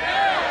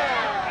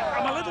 Yeah!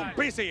 I'm a little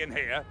busy in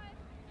here.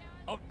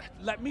 Oh,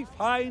 let me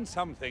find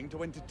something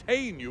to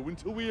entertain you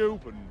until we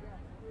open.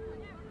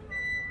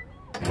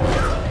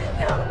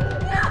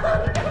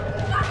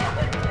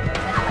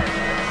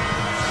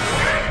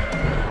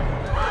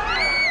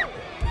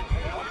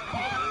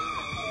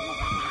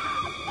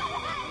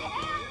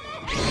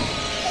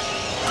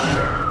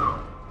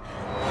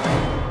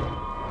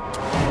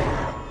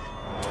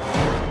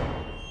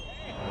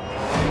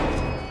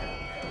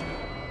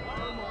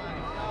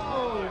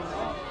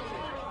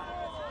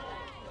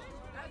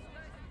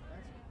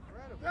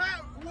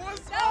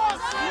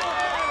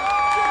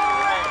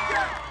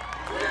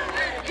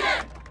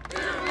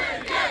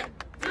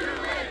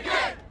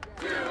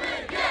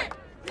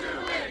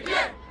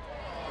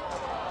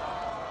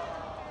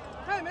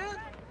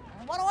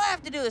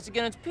 This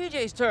again. It's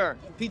PJ's turn.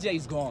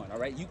 PJ's gone, all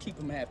right? You keep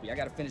him happy. I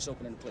gotta finish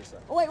opening the place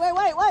up. Oh, wait.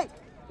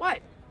 What?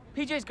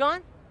 PJ's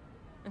gone?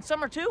 And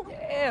Summer too?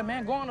 Yeah,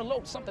 man, go on the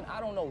low. Something I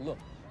don't know. Look,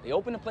 they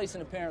opened the place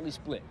and apparently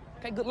split.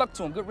 Okay, good luck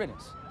to them. Good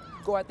riddance.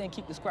 Go out there and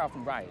keep this crowd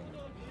from rioting.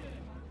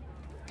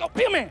 Go,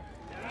 be a man!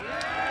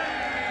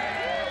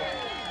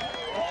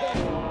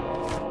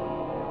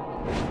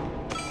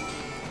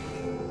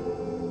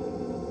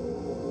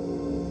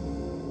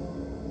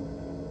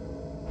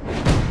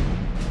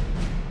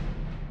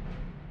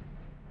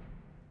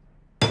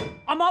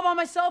 I'm all by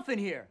myself in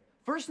here.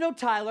 First no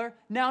Tyler,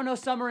 now no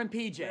Summer and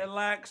PJ.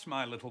 Relax,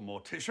 my little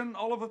mortician.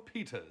 Oliver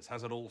Peters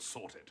has it all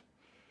sorted.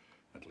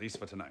 At least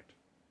for tonight.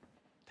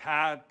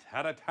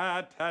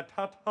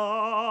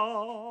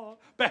 Ta-ta-ta-ta-ta-ta.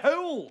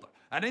 Behold,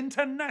 an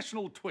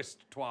international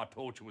twist to our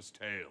tortuous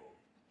tale.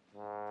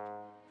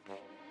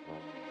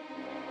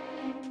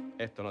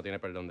 Esto no tiene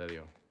perdón de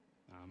Dios.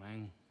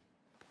 Amén.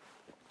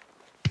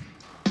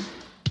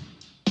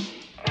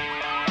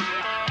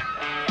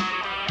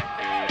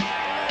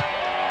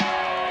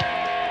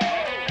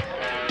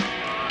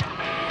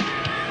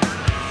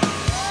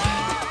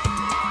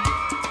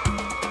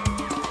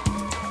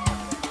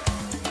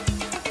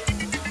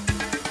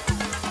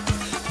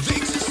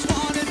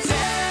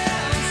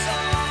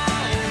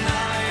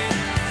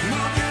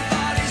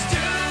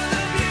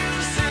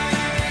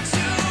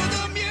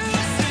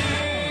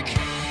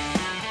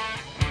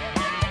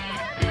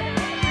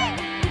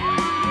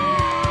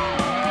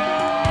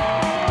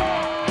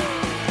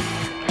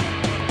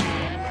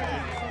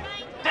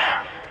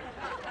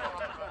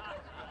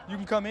 You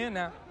can come in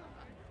now.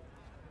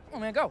 Come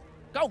on, man, go.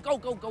 Go, go,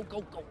 go, go,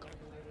 go, go, go.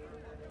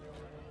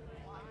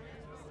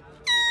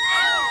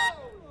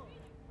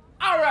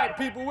 All right,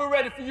 people, we're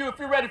ready for you if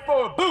you're ready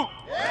for a boot.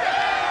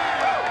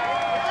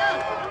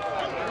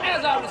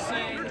 As I was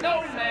saying,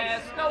 no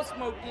mask, no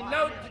smoking,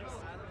 no...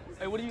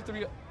 Hey, what are you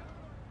three...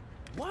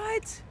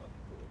 What?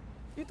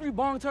 You three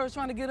bong turds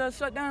trying to get us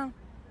shut down?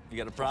 You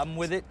got a problem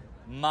with it,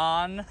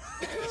 man?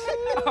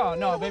 Oh,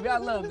 no, baby, I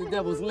love the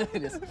devil's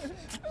lettuce.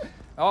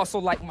 I also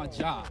like my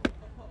job.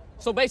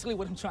 So basically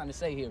what I'm trying to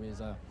say here is,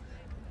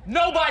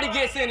 nobody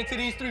gets into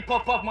these three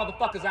puff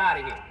motherfuckers out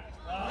of here.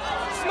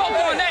 Smoke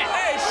on that.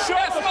 Hey,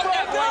 smoke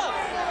that, boy.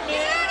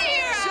 Get out of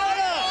here! Shut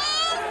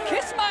up.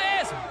 Kiss my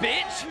ass,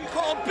 bitch.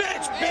 Call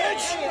bitch,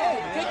 bitch!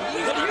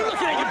 What are you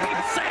looking at, you big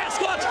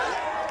Sasquatch?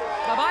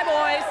 Bye-bye,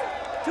 boys.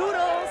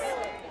 Toodles.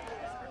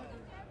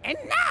 And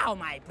now,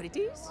 my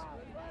pretties,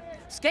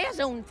 Scare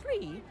Zone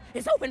 3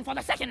 is open for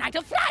the second night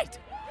of flight.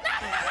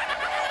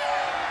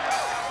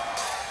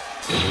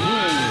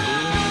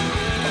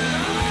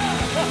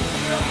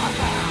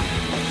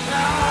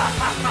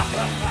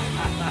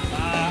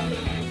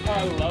 I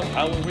love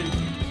Halloween.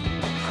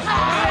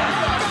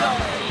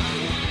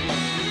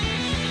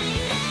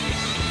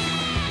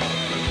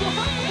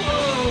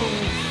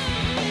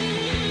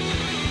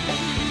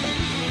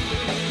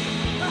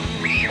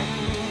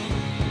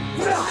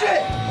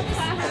 Shit!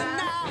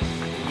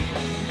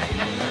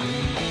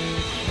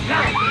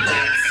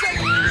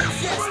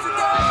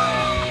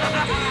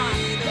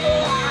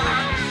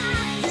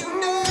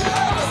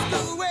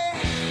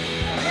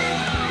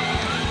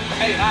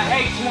 Hey, I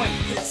hate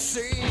twins.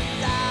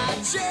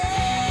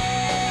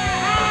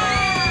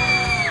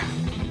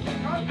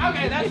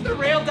 Okay, that's the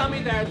real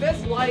dummy there.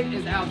 This light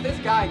is out. This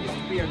guy used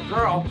to be a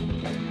girl,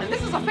 and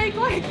this is a fake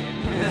light.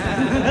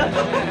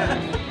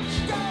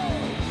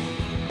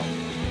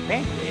 Ew.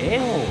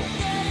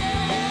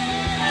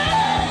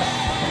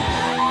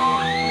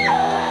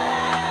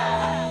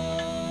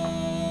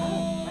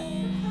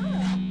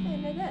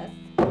 Into this.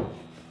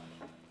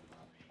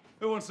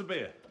 Who wants a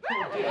beer?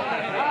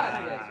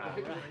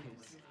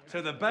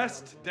 To the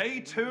best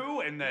day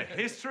 2 in the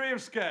history of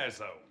Scare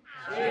Zone.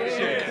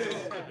 Cheers.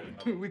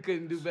 We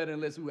couldn't do better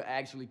unless we were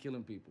actually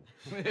killing people.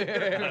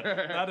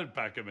 That'd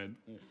pack him in.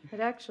 It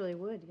actually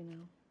would, you know.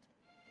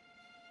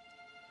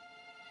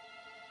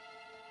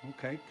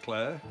 Okay,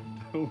 Claire.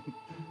 I'm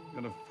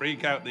gonna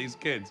freak out these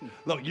kids.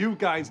 Look, you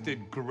guys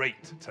did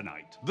great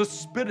tonight. The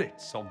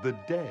spirits of the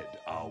dead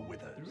are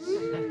with us.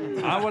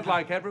 I would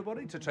like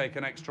everybody to take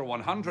an extra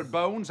 100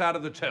 bones out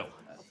of the till.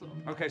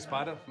 Okay,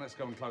 Spider, let's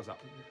go and close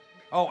up.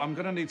 Oh, I'm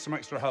gonna need some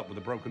extra help with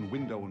the broken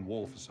window and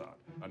wall facade.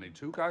 I need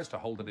 2 guys to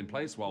hold it in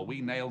place while we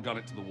nail gun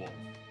it to the wall.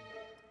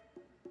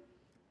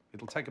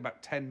 It'll take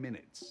about 10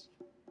 minutes.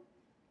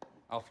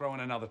 I'll throw in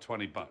another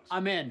 20 bucks.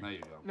 I'm in. There you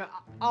go. No,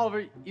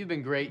 Oliver, you've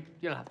been great.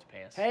 You don't have to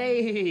pay us.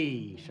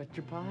 Hey, shut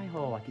your pie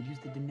hole. I could use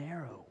the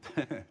dinero.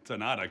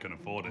 Tonight I can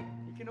afford it.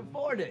 You can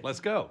afford it. Let's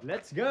go.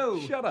 Let's go.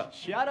 Shut up.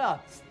 Shut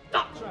up.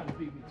 Stop trying to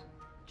beat me.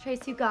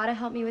 Trace, you gotta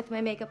help me with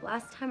my makeup.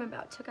 Last time I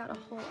about took out a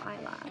whole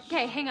eyelash.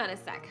 Okay, hang on a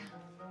sec.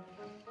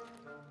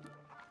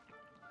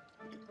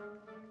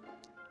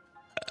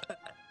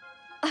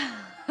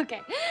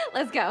 Okay,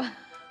 let's go.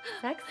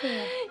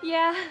 Sexy.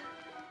 Yeah.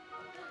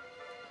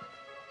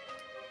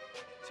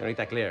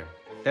 Señorita Claire,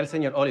 tell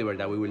Señor Oliver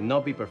that we will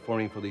not be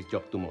performing for this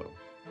job tomorrow.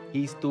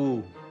 He's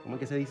too, ¿cómo es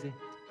que se dice?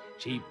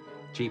 Cheap.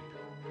 Cheap.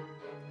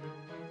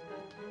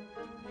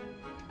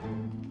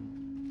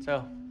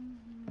 So,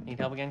 need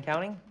help again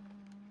counting?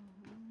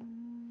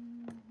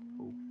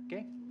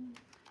 Okay.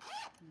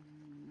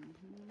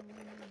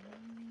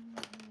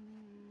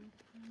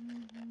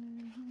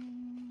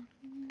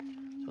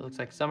 So it looks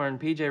like Summer and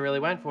PJ really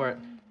went for it.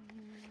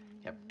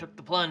 Yep, took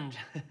the plunge.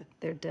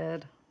 They're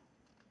dead.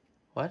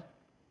 What?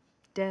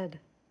 Dead.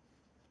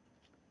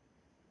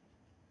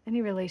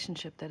 Any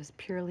relationship that is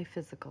purely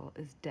physical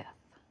is death.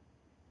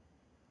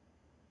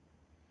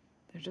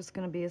 They're just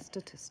gonna be a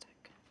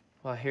statistic.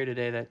 Well, I hear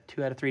today that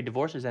 2 out of 3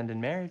 divorces end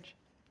in marriage.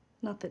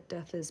 Not that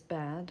death is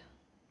bad.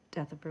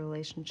 Death of a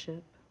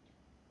relationship,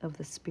 of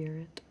the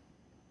spirit,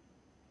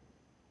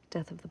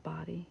 death of the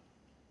body.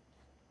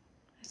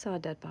 I saw a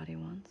dead body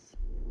once.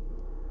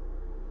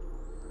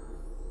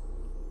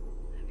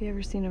 Have you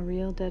ever seen a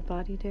real dead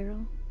body,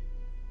 Daryl?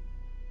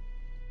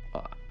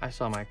 Well, I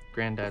saw my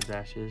granddad's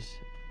ashes.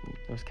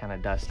 It was kind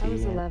of dusty. I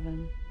was and-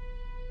 11.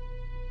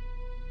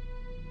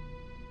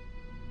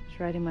 I was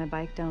riding my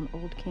bike down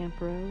Old Camp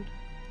Road.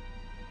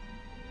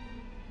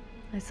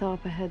 I saw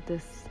up ahead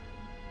this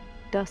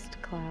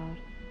dust cloud.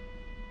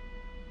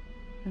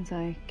 As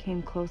I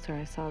came closer,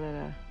 I saw that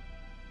a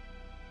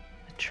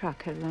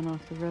truck had run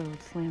off the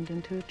road, slammed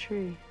into a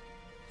tree.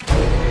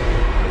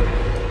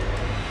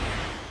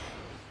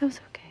 It was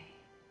okay,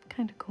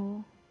 kind of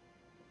cool.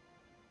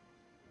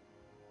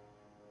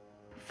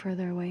 But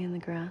further away in the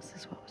grass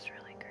is what was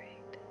really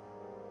great.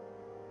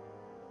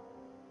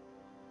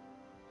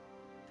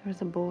 There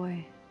was a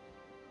boy,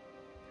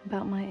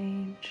 about my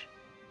age,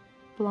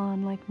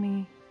 blonde like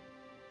me.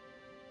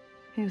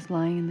 He was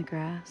lying in the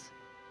grass,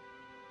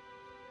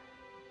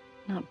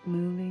 not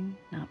moving,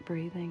 not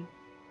breathing.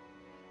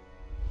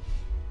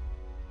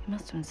 He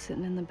must have been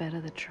sitting in the bed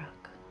of the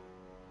truck.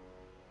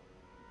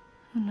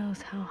 Who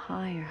knows how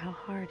high or how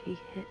hard he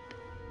hit.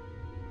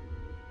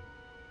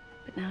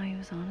 But now he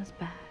was on his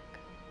back,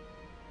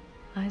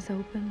 eyes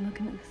open,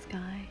 looking at the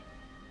sky.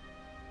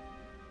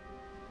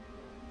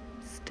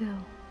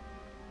 Still,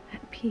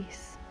 at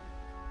peace.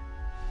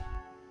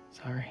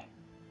 Sorry.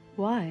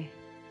 Why?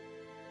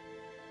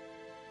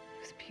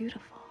 It was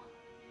beautiful.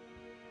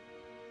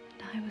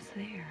 And I was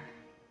there.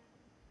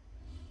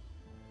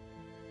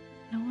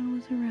 No one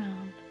was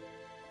around.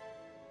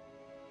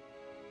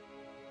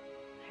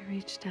 I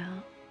reached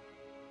out,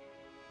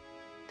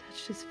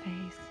 touched his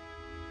face,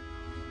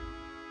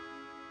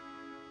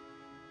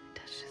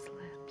 touched his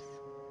lips.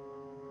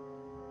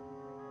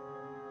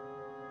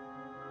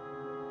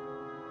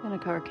 Then a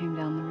car came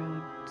down the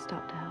road,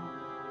 stopped to help.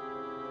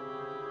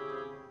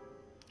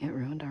 It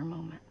ruined our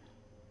moment.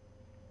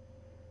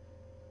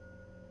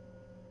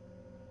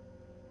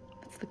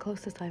 It's the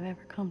closest I've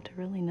ever come to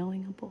really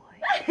knowing a boy.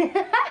 Claire,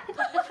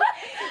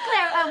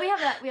 we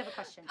have a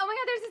question. Oh my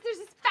God, there's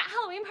this fat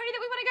Halloween party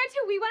that we want to go to.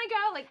 We want to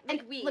go,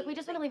 Look, we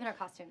just want to leave in our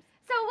costumes.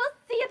 So we'll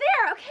see you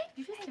there, okay?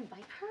 You just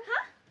invite her?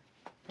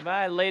 Huh?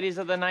 Goodbye, ladies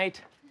of the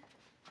night.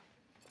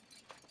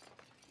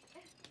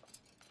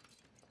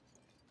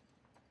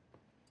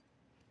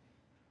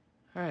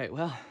 All right,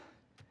 well,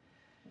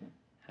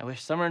 I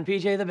wish Summer and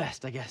PJ the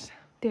best, I guess.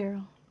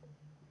 Daryl,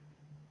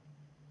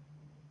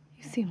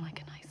 you seem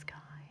like a nice guy.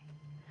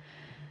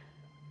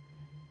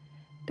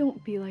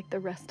 Don't be like the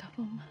rest of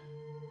them.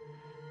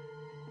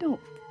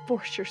 Don't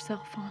force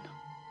yourself on them.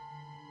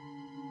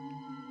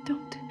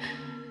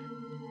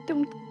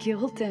 Don't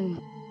guilt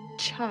and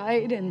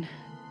chide and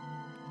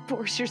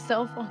force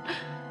yourself on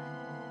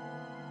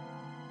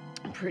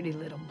pretty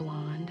little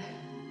blonde.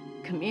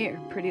 Come here,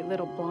 pretty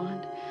little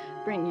blonde.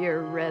 Bring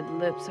your red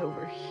lips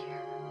over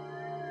here.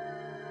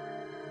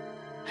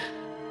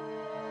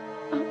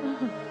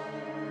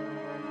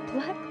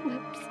 Black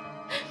lips.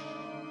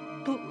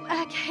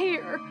 Black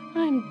hair.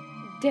 I'm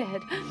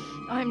dead.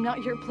 I'm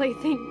not your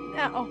plaything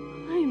now.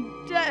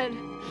 I'm dead.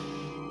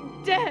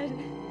 Dead.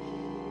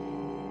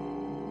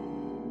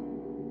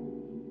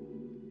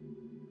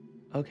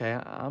 Okay,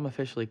 I'm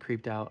officially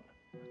creeped out.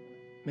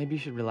 Maybe you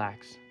should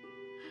relax.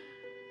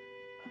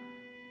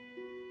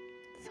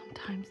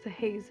 Sometimes the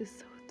haze is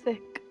so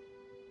thick.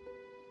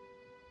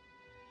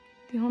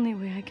 The only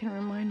way I can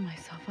remind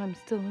myself I'm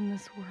still in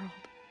this world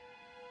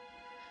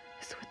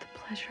is with the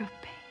pleasure of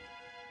pain.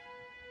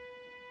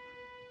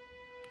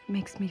 It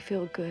makes me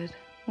feel good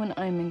when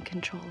I'm in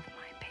control of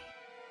my pain.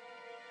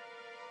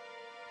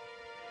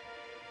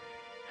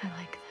 I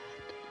like that.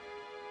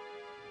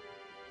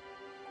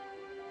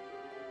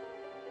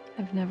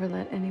 I've never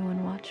let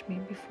anyone watch me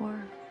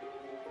before.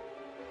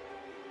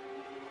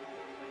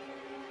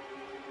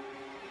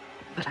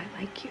 But I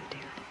like you,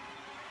 Daryl.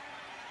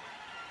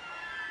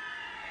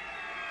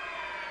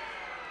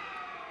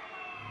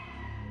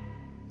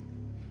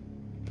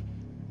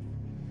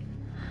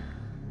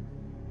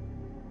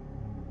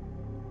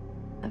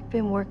 I've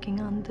been working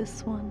on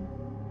this one.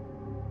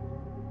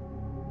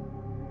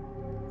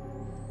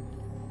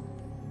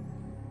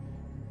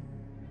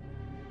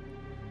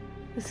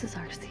 This is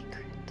our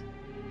secret.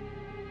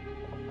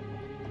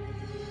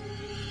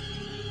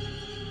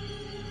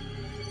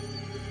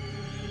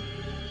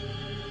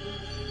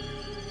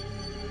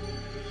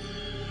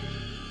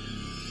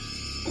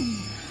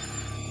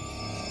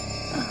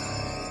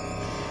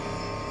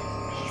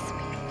 These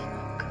make me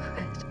feel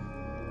good.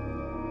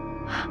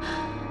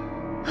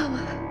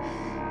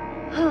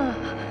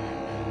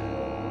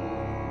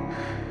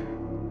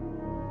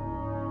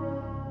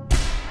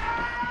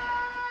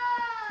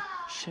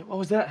 Shit, what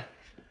was that?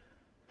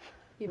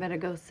 You better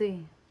go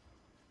see.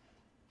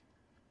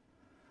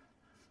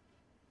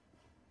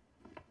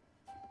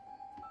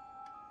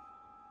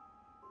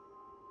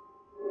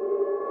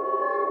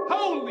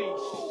 Holy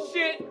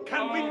shit!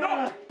 Can we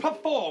not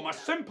perform a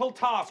simple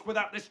task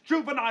without this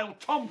juvenile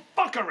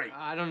tomfuckery?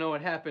 I don't know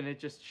what happened. It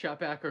just shot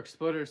back or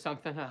exploded or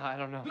something. I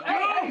don't know.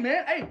 Hey,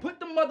 man, hey, put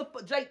the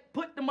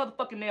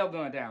motherfucking nail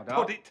gun down,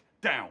 dog. Put it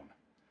down.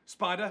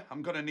 Spider,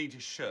 I'm gonna need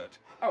your shirt.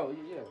 Oh,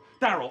 yeah.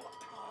 Daryl,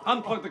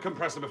 unplug the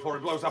compressor before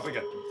it blows up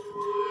again.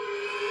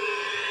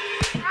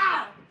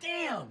 Ah,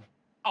 damn!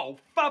 Oh,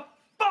 for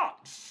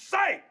fuck's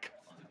sake!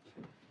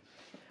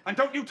 And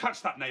don't you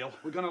touch that nail.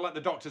 We're gonna let the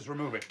doctors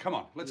remove it. Come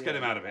on, let's get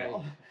him out of here.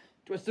 Oh,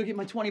 do I still get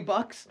my 20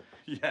 bucks?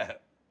 Yeah.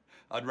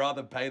 I'd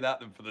rather pay that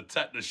than for the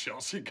tetanus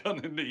shots you're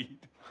gonna need.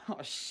 Oh,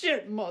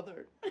 shit,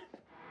 mother.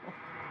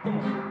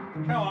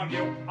 Come on,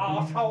 you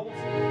assholes.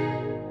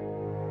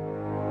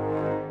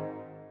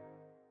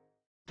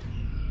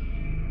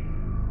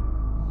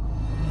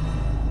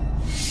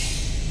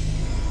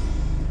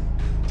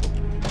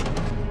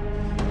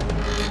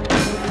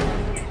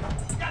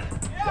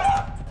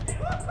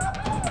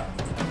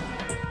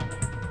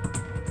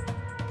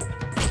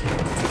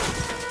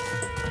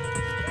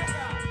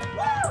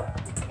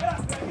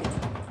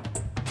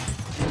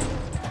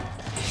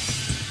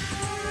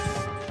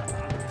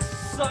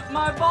 Suck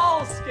my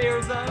balls,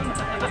 Scare Zone.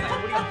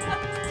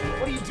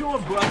 What are you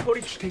doing, bro?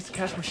 Cody takes the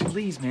cash when she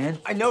leaves, man.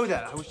 I know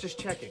that. I was just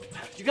checking.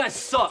 You guys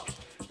suck.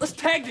 Let's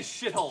tag this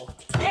shithole.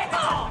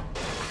 Yeah!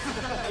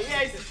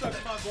 Yeah, he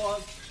sucks my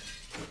balls.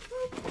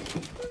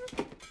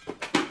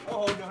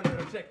 Oh, no.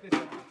 Check this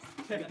out.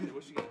 Check this.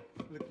 What you got?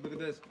 Look at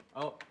this.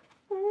 Oh.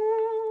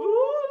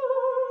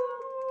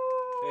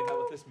 Hey, how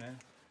about this, man?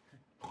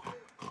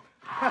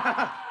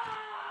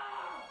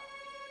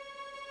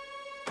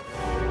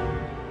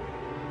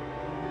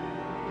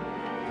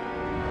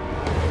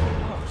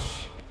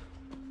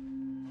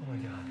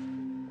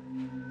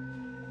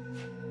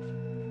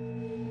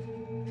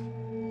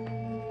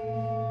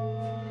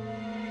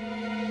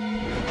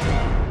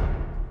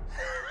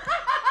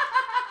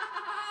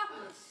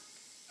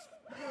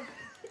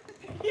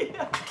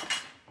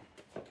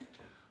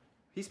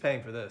 He's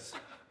paying for this.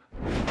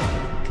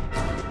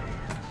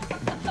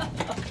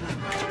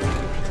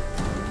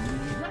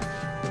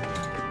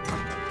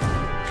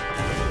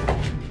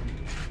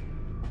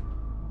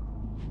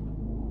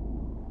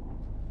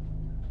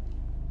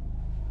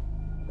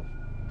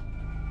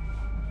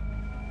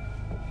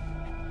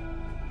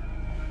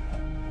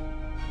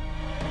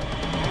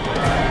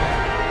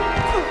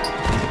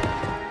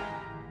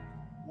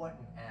 What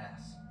an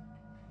ass.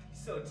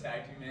 He's so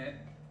tagged you, man.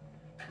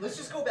 Let's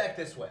just go back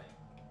this way.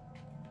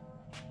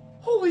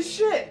 Holy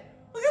shit!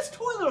 Look at this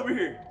toilet over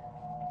here!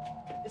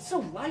 It's so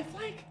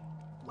lifelike.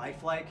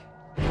 Lifelike?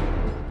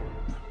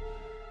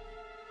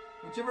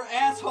 Whichever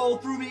asshole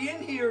threw me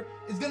in here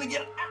is gonna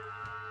get...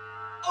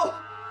 Oh!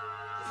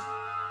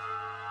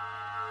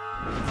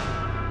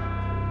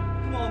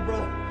 Come on, bro.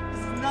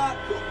 This is not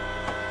cool.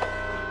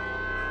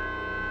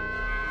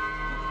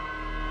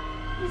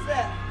 Who's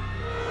that?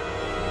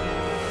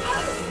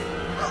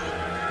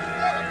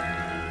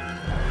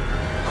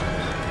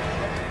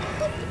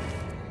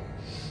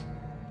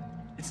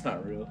 It's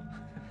not real.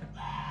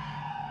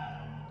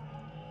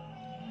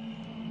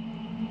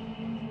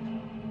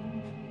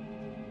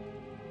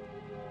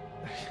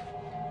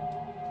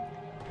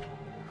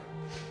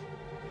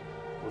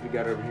 What we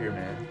got over here,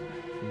 man?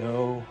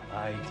 No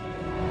idea.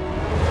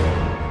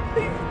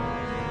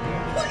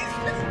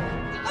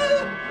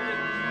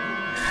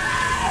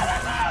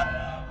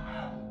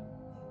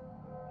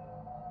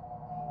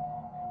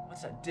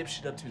 What's that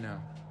dipshit up to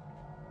now?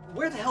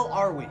 Where the hell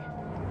are we?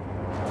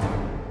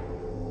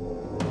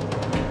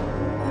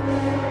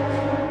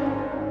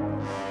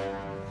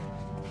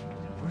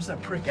 Where's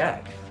that prick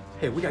at?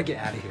 Hey, we gotta get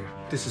out of here.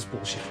 This is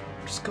bullshit.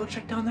 Just go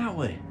check down that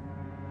way.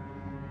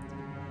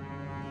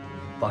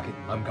 Fuck it,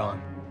 I'm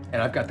gone. And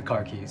I've got the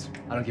car keys.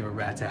 I don't give a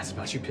rat's ass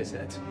about you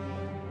pissheads.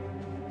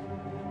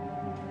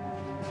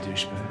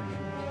 Douchebag.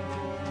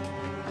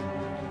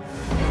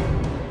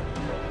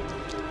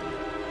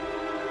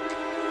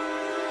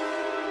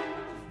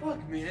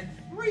 Fuck, man.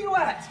 Where you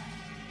at?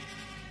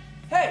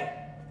 Hey!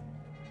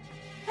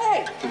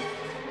 Hey! Come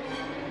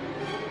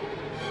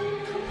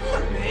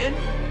on, man!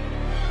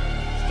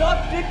 Stop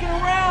dicking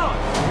around!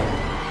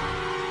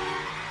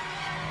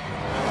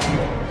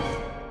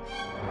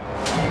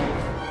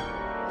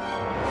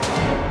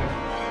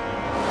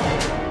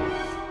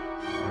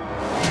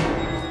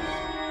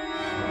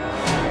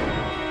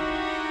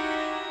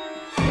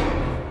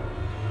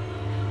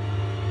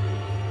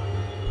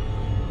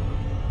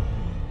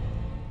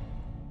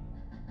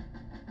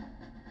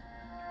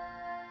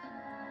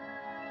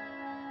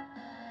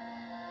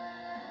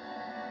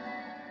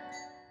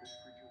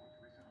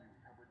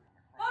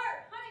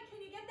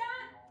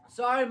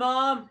 Sorry,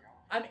 Mom.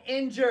 I'm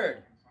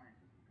injured.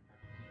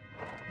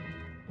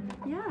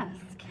 Yes,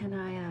 can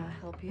I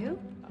help you?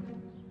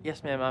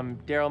 Yes, ma'am. I'm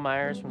Daryl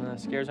Myers from the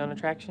Scare Zone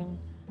attraction.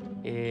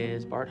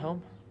 Is Bart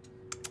home?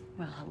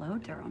 Well, hello,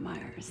 Daryl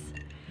Myers.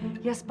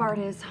 Yes, Bart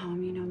is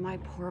home. You know, my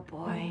poor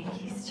boy.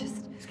 He's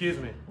just... Excuse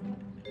me.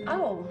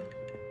 Oh.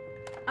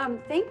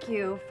 Thank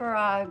you for,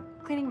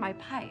 cleaning my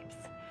pipes.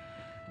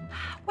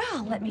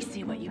 Well, let me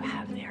see what you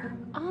have there.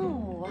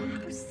 Oh,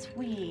 how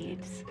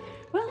sweet.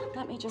 Well,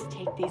 let me just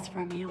take these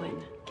from you and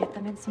get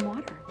them in some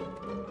water.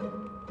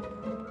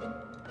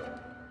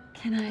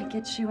 Can I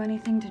get you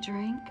anything to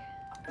drink?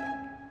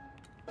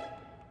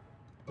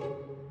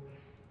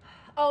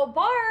 Oh,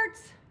 Bart,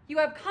 you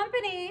have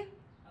company.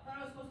 I thought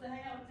I was supposed to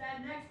hang out with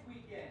Dad next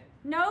weekend.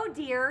 No,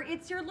 dear,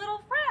 it's your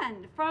little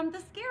friend from the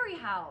scary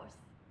house.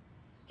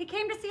 He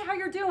came to see how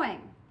you're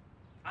doing.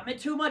 I'm in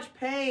too much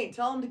pain.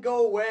 Tell him to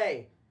go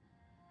away.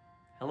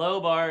 Hello,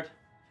 Bart.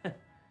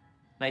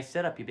 Nice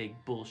setup, you big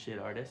bullshit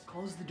artist.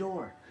 Close the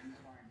door.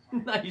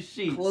 Nice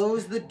sheets.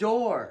 Close the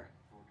door.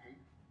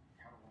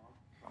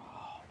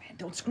 Oh, man,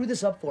 don't screw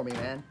this up for me,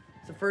 man.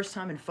 It's the first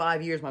time in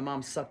 5 years my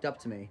mom sucked up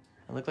to me.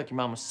 It looked like your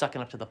mom was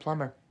sucking up to the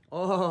plumber.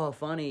 Oh,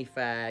 funny,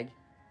 fag.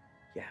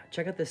 Yeah,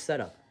 check out this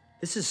setup.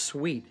 This is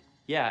sweet.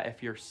 Yeah,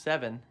 if you're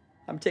 7.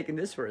 I'm taking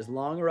this for as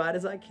long a ride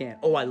as I can.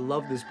 Oh, I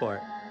love this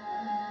part.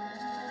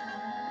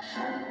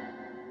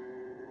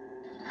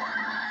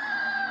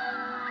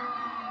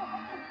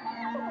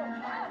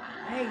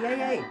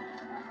 Hey.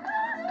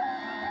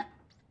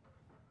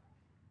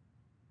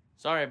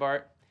 Sorry,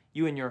 Bart.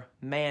 You and your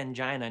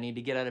mangina need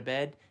to get out of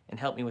bed and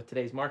help me with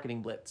today's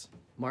marketing blitz.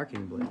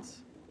 Marketing blitz?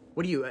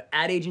 What are you, an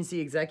ad agency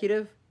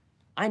executive?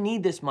 I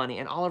need this money,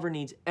 and Oliver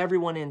needs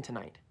everyone in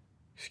tonight.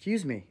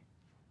 Excuse me.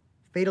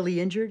 Fatally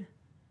injured?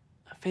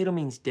 Fatal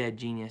means dead,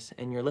 genius,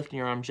 and you're lifting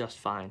your arm just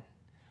fine.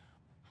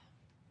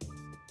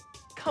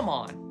 Come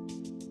on.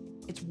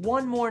 It's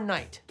one more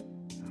night.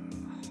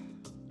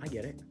 I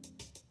get it.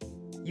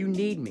 You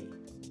need me.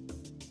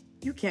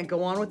 You can't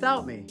go on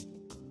without me.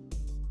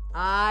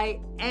 I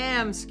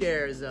am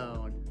Scare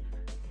Zone.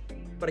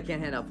 But I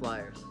can't hand out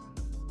flyers.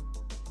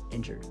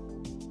 Injured.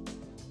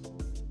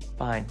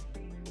 Fine.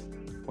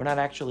 We're not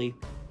actually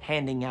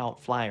handing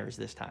out flyers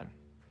this time.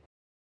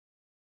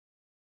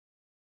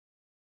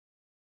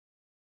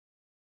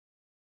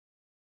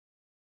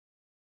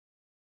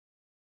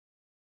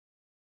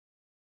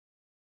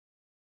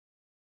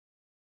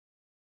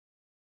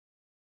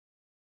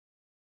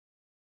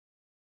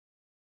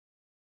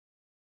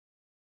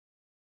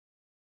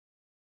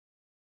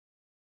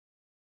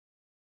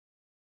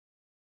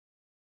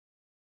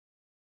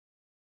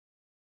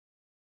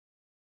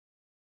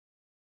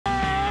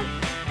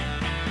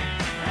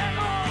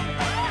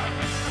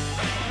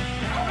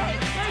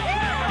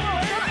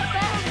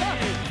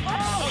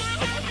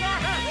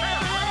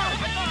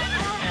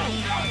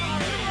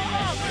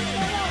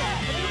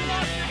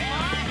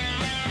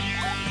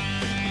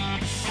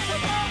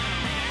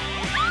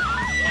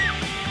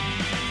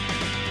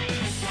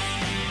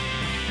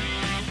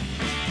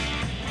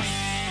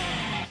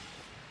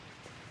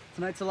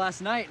 Tonight's the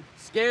last night.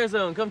 Scare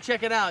Zone, come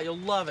check it out. You'll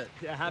love it.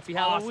 Yeah, happy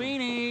Awesome.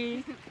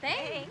 Halloweeny.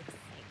 Thanks.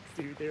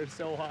 Dude, they were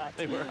so hot.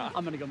 They were hot.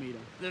 I'm gonna go meet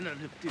them. No,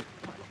 dude.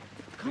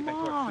 Come Back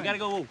to work. on. We gotta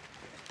go.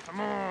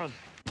 Come on.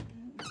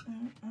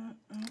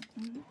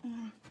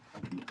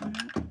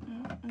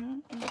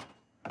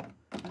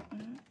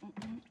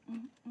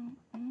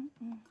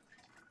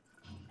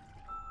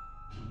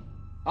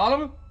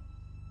 Oliver?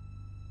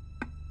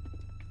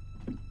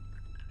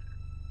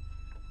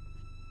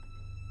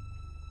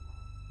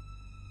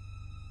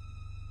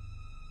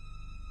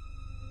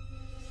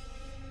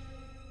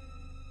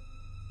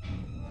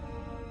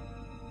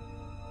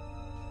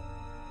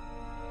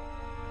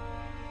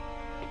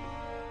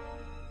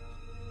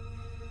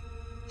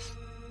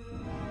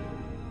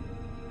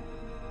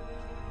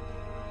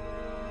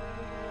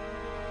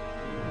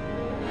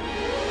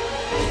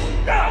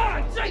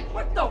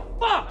 What the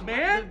fuck,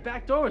 man? The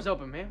back door was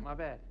open, man. My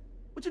bad.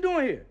 What you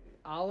doing here?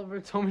 Oliver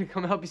told me to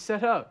come help you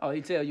set up. Oh,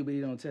 he tell you, but he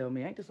don't tell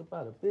me. Ain't this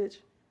about a bitch?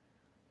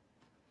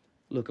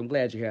 Look, I'm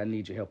glad you're here. I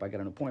need your help. I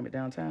got an appointment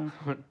downtown.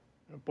 An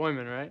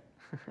appointment, right?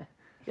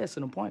 Yes,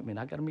 an appointment.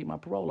 I gotta meet my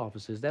parole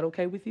officer. Is that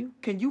okay with you?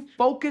 Can you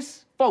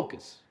focus?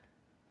 Focus.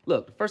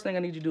 Look, the first thing I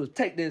need you to do is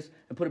take this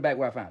and put it back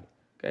where I found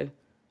it, okay?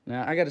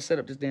 Now, I gotta set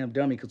up this damn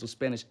dummy because those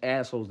Spanish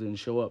assholes didn't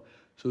show up.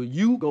 So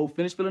you go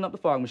finish filling up the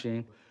fog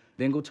machine,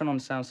 then go turn on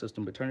the sound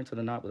system, but turn it to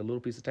the knob with a little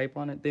piece of tape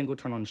on it, then go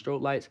turn on the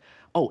strobe lights.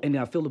 Oh, and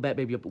then I fill the bat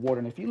baby up with water.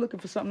 And if you're looking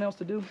for something else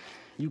to do,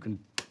 you can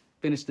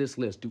finish this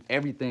list, do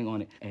everything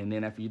on it. And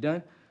then after you're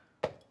done,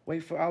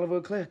 wait for Oliver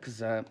to clear,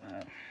 because I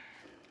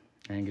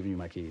ain't giving you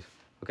my keys,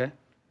 okay?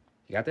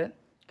 You got that?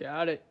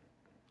 Got it.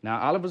 Now,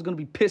 Oliver's gonna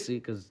be pissy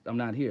because I'm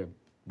not here,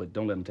 but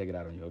don't let him take it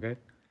out on you, okay?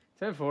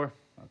 10-4.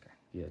 Okay,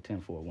 yeah,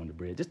 10-4, Wonder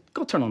Bread. Just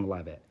go turn on the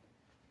live ad.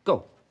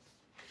 Go.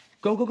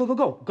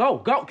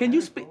 Go. Can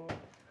you speak?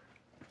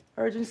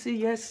 Urgency,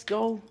 yes,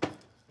 go.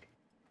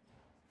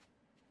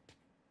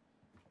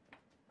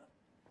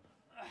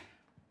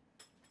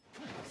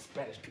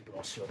 Spanish people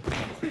don't show up.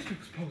 Spanish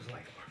people supposed to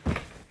like it.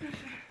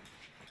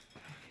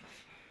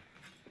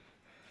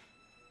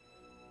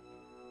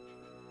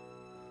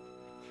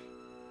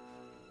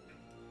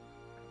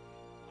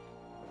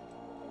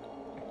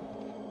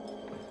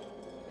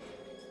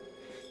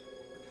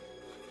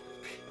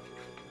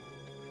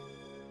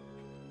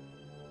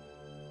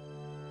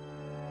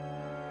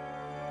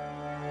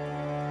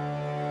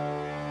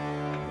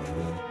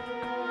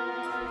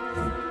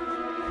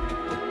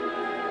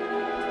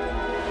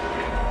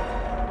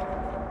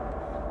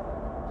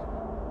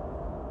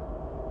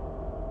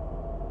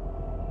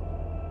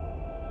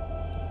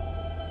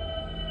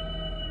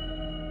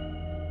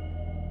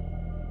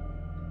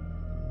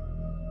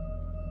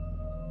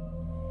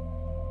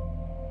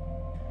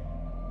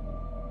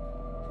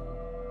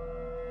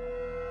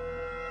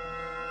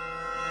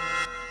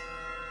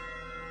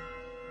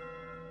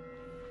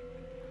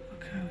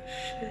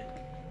 shit.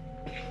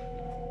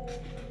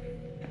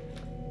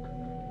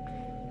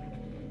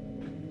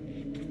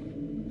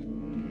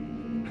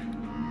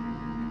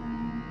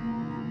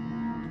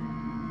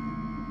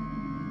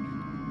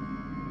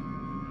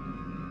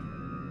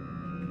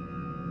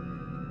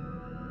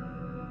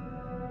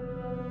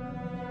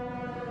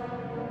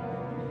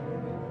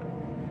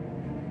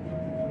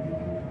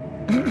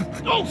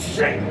 Oh,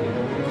 shit!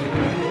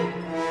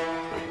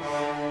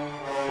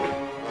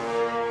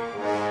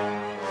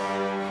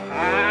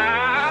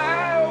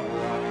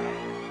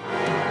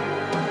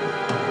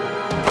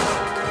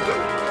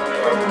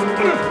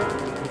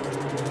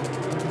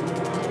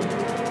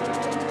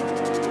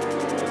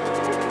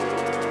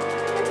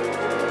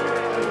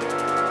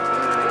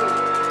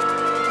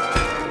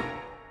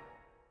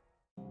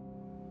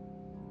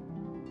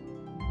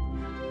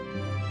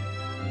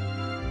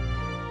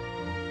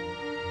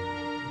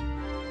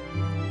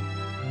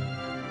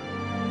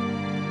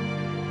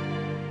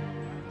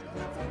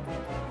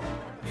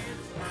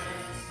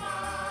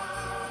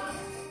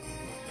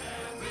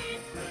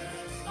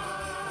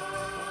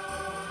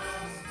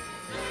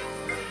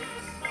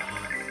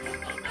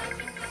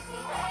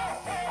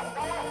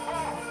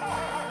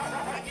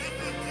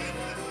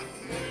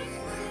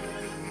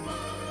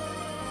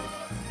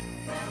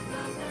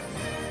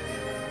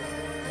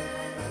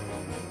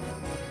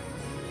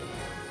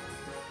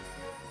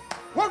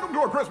 Welcome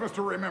to A Christmas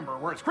to Remember,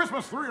 where it's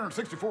Christmas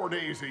 364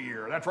 days a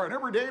year. That's right,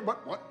 every day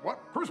but what?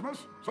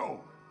 Christmas.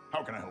 So,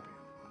 how can I help you?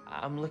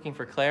 I'm looking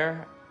for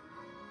Claire.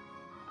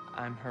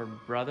 I'm her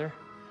brother.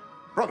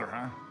 Brother,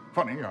 huh?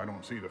 Funny, I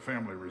don't see the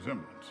family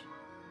resemblance.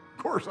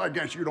 Of course, I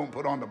guess you don't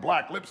put on the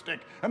black lipstick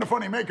and the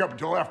funny makeup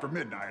until after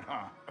midnight,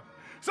 huh?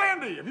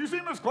 Sandy, have you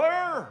seen Miss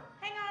Claire?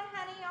 Hang on,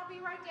 honey. I'll be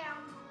right down.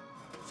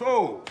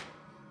 So,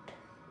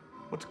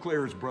 what's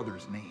Claire's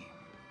brother's name?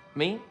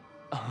 Me?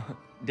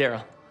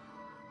 Daryl.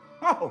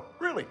 Oh,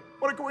 really?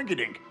 What a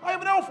coinkydink. I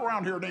have an elf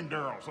around here named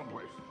Daryl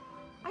someplace.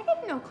 I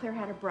didn't know Claire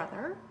had a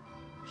brother.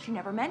 She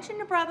never mentioned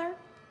a brother,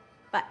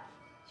 but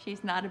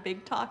she's not a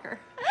big talker.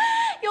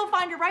 You'll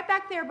find her right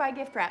back there by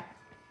gift wrap.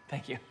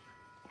 Thank you.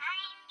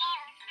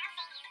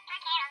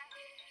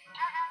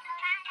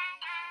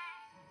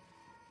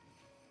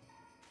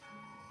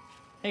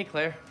 Hey,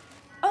 Claire.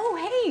 Oh,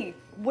 hey,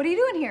 what are you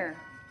doing here?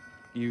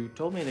 You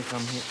told me to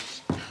come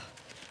here.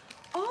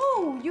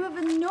 Oh, you have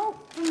a note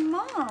from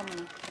Mom.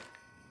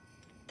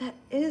 That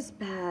is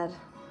bad.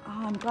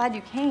 Oh, I'm glad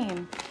you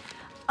came.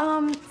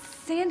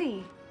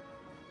 Sandy,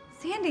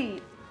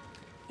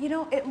 you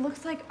know, it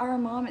looks like our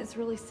mom is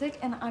really sick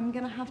and I'm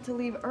gonna have to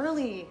leave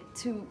early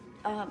to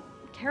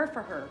care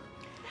for her.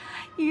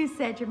 You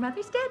said your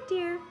mother's dead,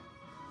 dear.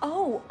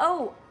 Oh,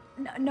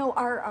 no,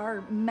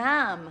 our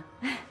ma'am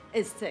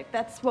is sick.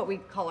 That's what we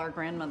call our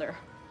grandmother.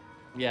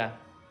 Yeah,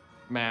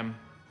 ma'am.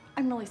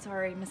 I'm really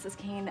sorry, Mrs.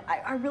 Kane.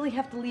 I really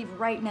have to leave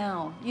right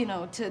now, you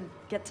know, to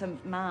get to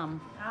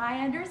Mom. I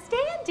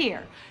understand,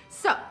 dear.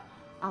 So,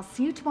 I'll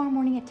see you tomorrow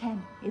morning at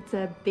 10. It's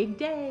a big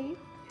day.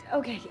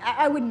 Okay,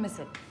 I wouldn't miss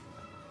it.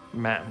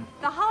 Ma'am.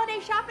 The holiday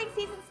shopping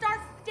season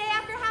starts the day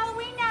after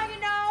Halloween now, you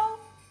know.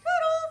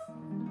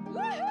 Toodles!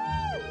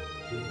 Woohoo!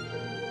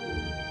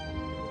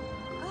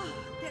 Oh,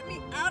 get me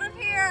out of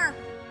here!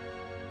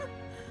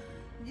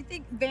 You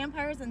think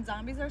vampires and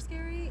zombies are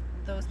scary?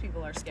 Those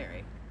people are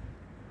scary.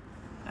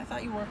 I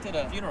thought you worked at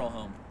a funeral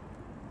home.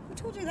 Who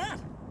told you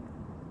that?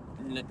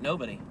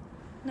 Nobody.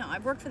 No,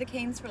 I've worked for the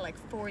Canes for like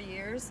 4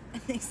 years,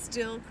 and they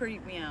still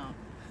creep me out.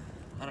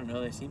 I don't know,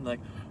 they seem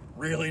like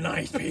really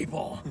nice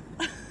people.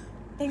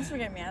 Thanks for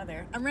getting me out of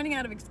there. I'm running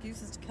out of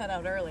excuses to cut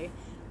out early.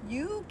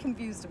 You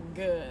confused them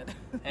good.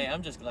 Hey,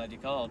 I'm just glad you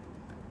called.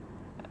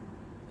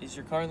 Is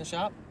your car in the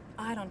shop?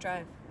 I don't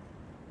drive.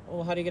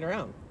 Well, how do you get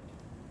around?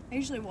 I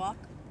usually walk.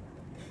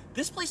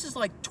 This place is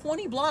like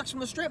 20 blocks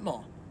from the strip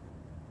mall.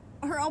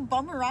 Or I'll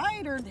bum a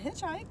ride or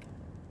hitchhike.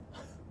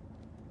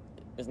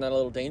 Isn't that a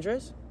little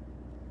dangerous?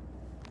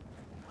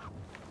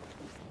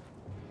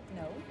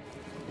 No.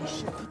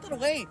 Shh, put that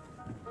away.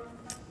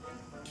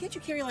 Can't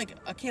you carry like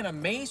a can of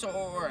mace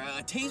or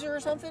a taser or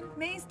something?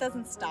 Mace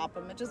doesn't stop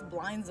them, it just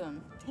blinds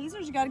them.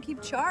 Tasers you gotta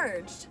keep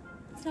charged.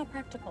 It's not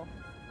practical.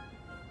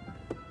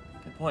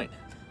 Good point.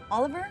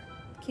 Oliver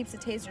keeps the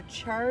taser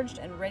charged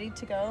and ready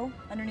to go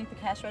underneath the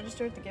cash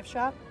register at the gift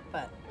shop,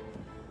 but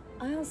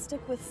I'll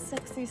stick with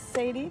sexy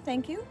Sadie,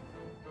 thank you.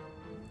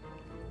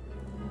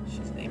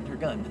 She's named her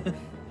gun.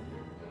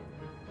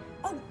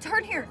 Oh,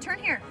 turn here, turn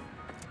here.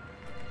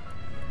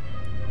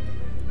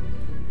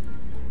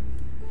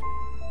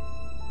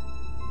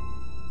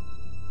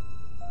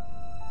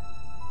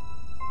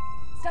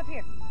 Stop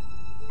here.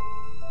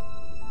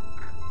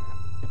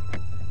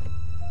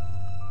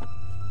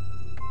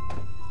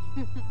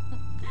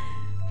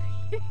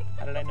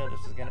 How did I know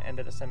this was gonna end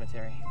at a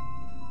cemetery?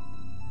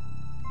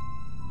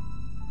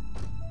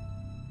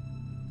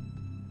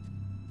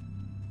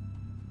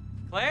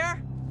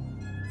 Claire?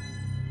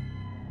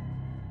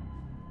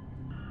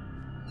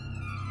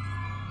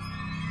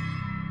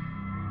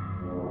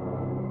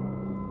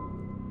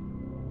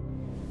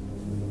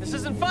 This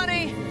isn't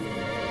funny!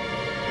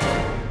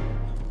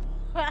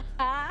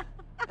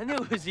 I knew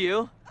it was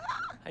you.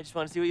 I just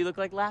want to see what you look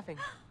like laughing.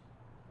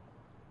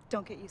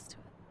 Don't get used to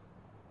it.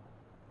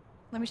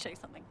 Let me show you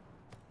something.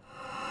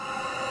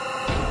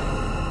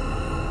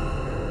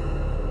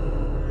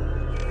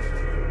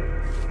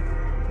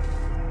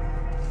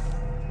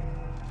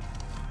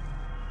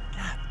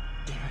 Damn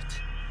it.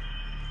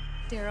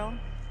 Daryl,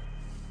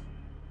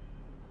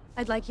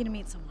 I'd like you to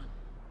meet someone.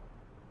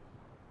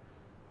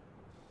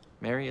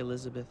 Mary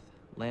Elizabeth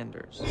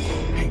Landers.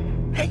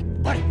 Hey,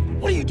 buddy,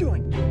 what are you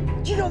doing?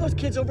 Do you know those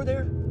kids over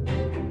there?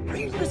 Are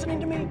you listening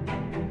to me?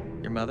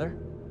 Your mother?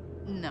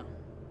 No.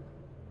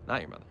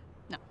 Not your mother.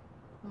 No.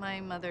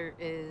 My mother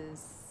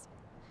is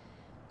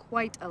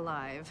quite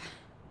alive.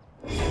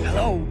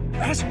 Hello,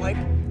 asswipe.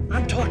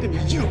 I'm talking to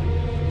you.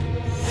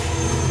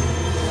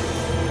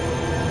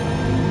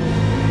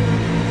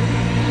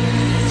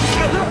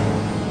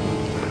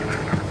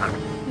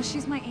 No,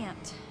 she's my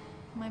aunt.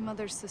 My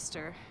mother's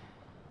sister.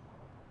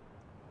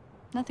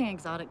 Nothing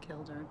exotic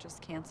killed her,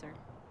 just cancer.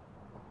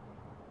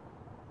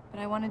 But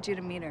I wanted you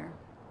to meet her.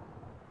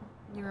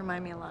 You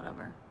remind me a lot of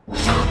her.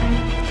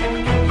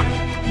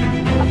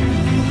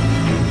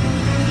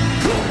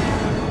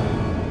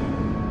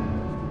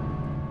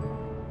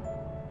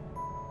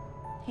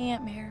 Hey,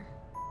 Aunt Mare.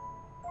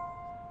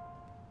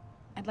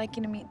 I'd like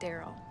you to meet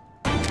Daryl.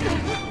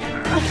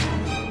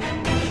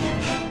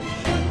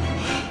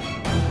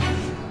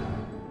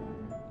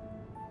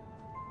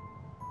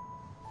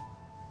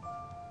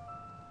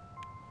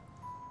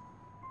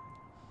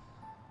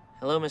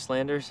 Hello, Miss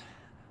Landers.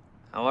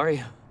 How are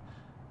you?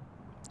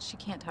 She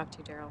can't talk to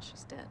you, Daryl.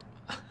 She's dead.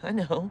 I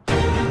know.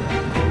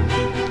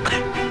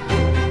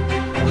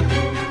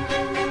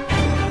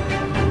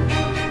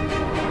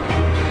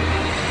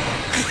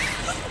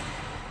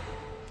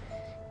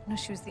 You know,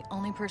 she was the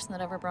only person that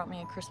ever brought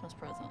me a Christmas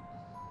present.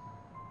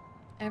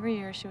 Every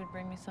year she would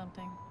bring me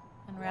something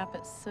and wrap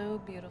it so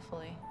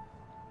beautifully.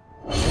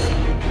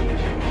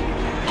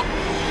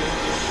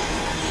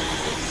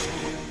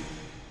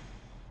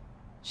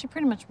 She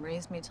pretty much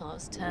raised me till I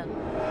was 10.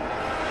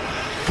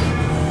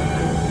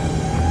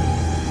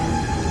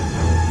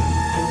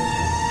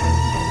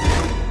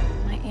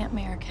 My Aunt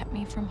Mare kept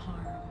me from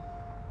harm.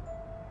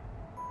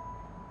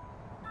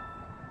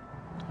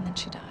 And then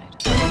she died.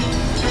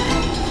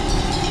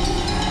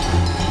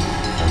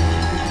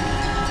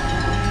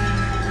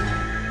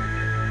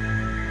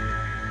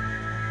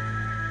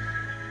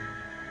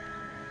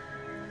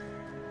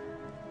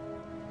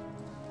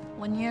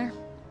 One year,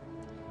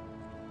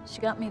 she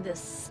got me this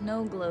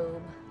snow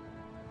globe.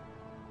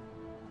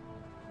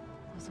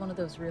 It was one of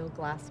those real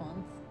glass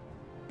ones,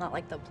 not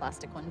like the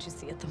plastic ones you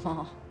see at the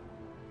mall.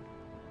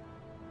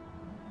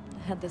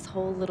 It had this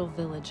whole little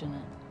village in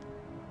it.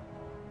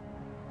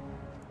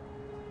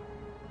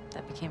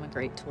 That became a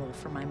great tool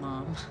for my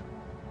mom.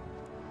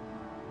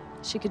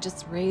 She could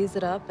just raise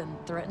it up and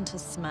threaten to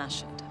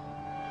smash it.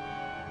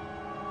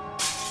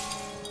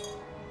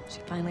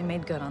 She finally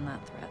made good on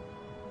that threat.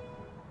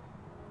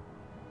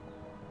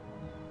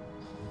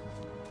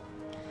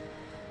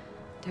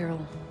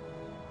 Daryl,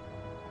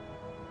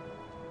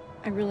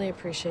 I really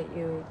appreciate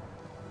you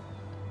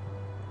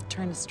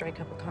trying to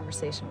strike up a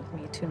conversation with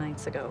me 2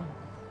 nights ago.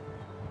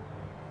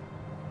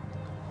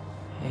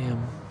 Hey,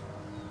 I'm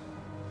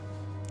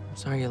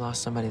sorry you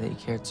lost somebody that you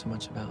cared so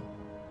much about.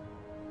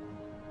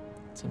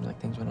 It seems like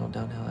things went all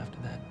downhill after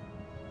that.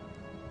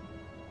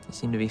 You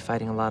seem to be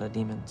fighting a lot of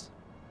demons.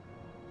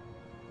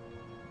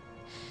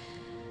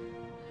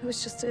 It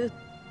was just a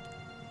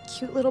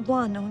cute little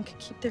blonde no one could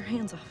keep their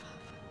hands off of.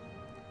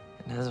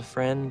 And as a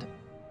friend,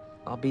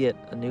 albeit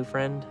a new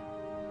friend,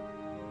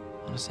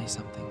 I want to say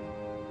something.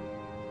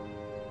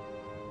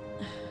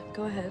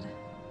 Go ahead.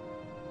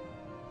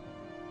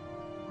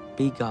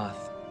 Be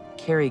goth,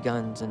 carry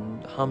guns,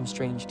 and hum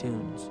strange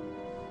tunes.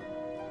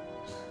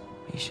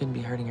 But you shouldn't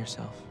be hurting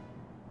yourself.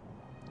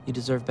 You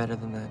deserve better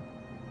than that.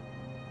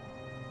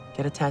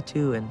 Get a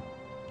tattoo and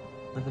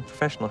let the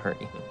professional hurt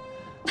you.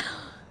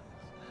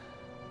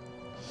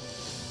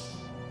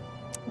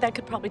 That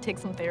could probably take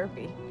some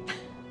therapy.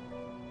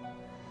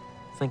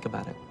 Think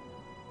about it.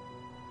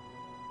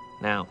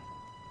 Now.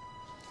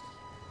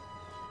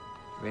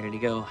 Ready to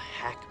go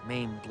hack,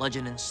 maim,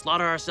 bludgeon, and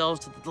slaughter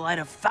ourselves to the delight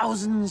of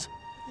thousands?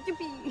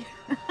 Yippee!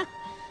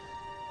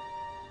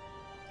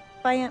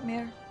 Bye, Aunt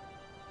Mare.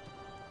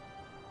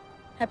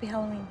 Happy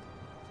Halloween.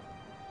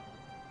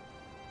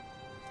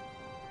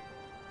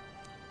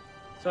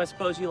 So I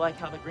suppose you like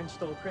How the Grinch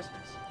Stole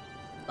Christmas.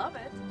 Love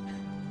it.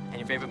 And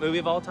your favorite movie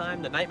of all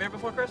time, The Nightmare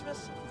Before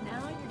Christmas? Now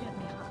you're getting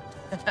me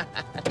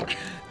hot.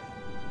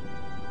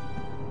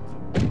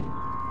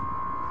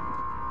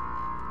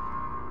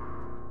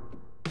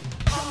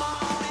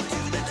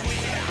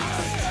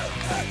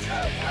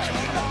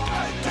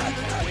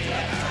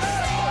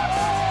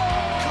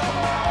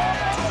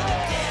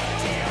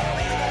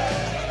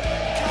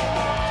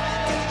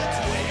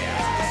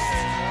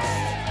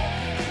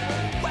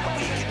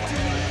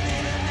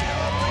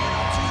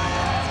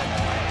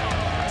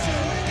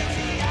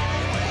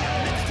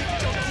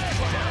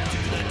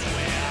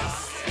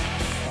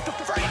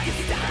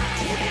 Frankenstein!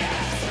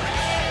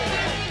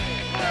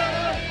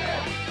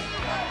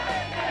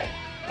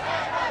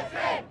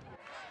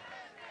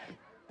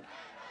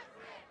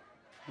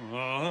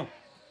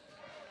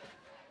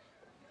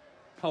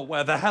 Oh,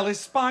 where the hell is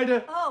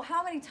Spider? Oh,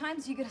 how many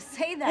times are you gonna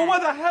say that? Oh, where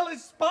the hell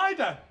is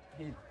Spider?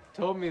 He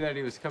told me that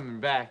he was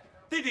coming back.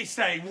 Did he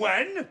say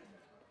when?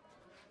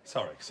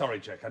 Sorry,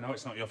 Jake. I know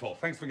it's not your fault.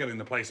 Thanks for getting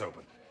the place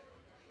open.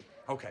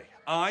 Okay,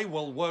 I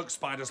will work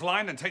Spider's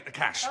line and take the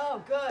cash.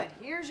 Oh, good.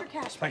 Here's your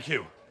cash. Thank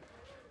you.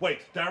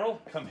 Wait, Daryl,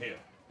 come here.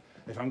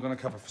 If I'm going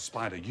to cover for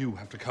Spider, you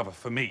have to cover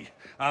for me.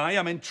 I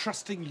am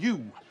entrusting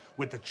you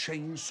with the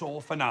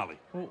chainsaw finale.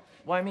 Well,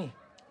 why me?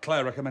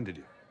 Claire recommended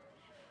you.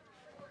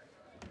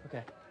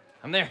 Okay,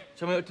 I'm there.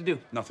 Show me what to do.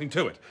 Nothing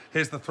to it.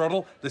 Here's the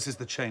throttle. This is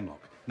the chain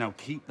lock. Now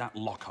keep that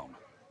lock on.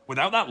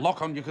 Without that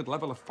lock on, you could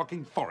level a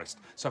fucking forest.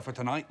 So for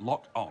tonight,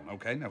 lock on,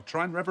 okay? Now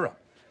try and rev her up.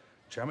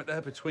 Jam it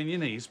there between your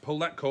knees. Pull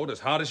that cord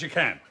as hard as you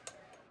can.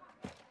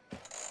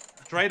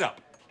 Straight up.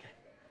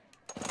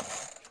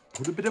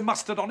 Put a bit of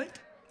mustard on it.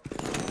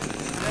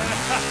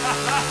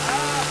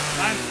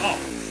 And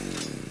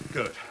off.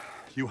 Good.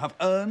 You have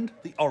earned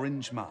the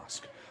orange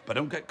mask. But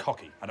don't get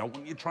cocky. I don't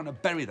want you trying to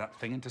bury that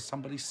thing into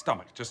somebody's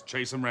stomach. Just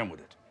chase them around with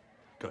it.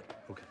 Good.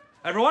 Okay.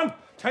 Everyone,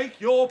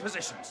 take your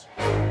positions.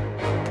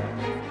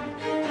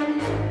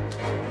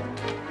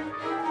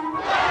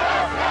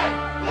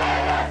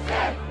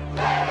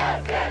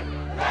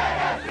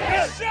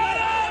 Shut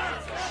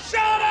up!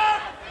 Shut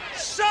up!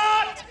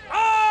 Shut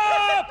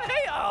up!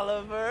 Hey,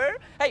 Oliver.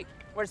 Hey,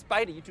 where's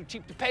Spidey? You too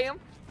cheap to pay him?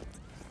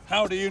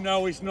 How do you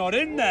know he's not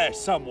in there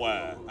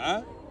somewhere,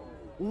 huh?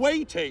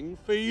 Waiting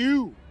for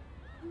you.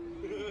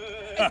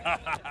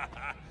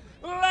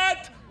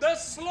 Let the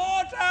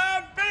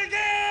slaughter begin!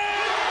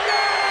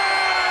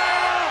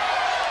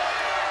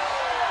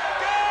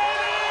 Get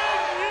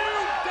in, you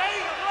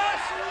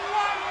dateless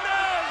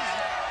wonders!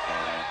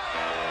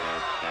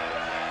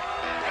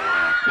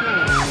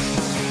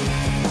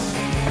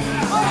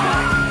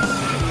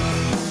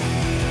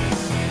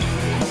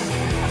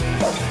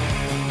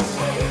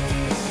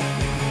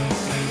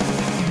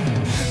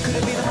 Could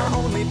it be that my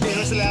only fear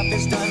is life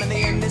is done and the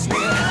end is near?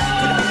 Could it be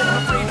that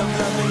I'm afraid of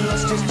loving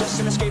lust is just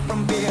an escape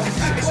from fear?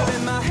 It's all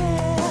in my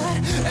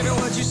head, every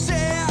word you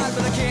said,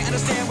 but I can't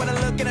understand when I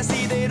look and I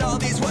see that all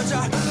these words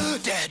are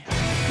dead.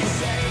 You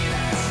say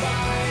that's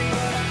fine,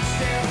 but I'm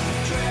still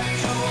trying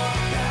to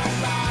walk that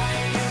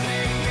line. You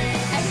make me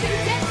I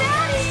should get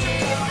daddy!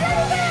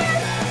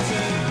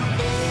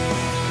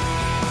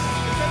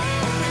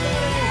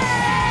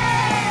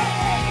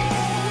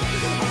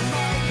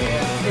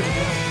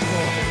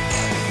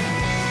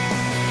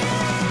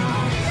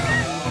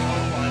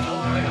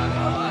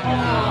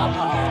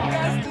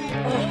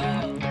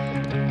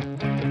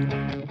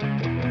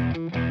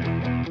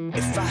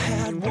 If I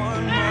had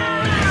one more.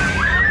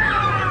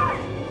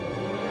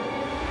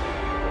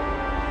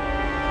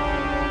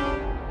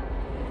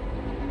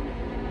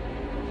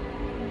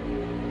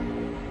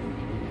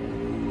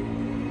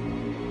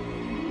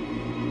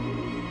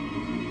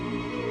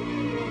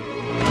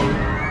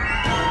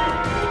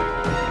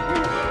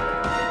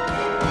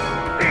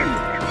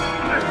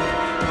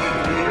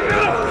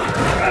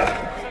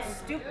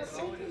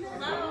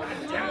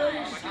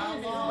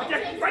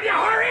 Will you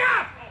hurry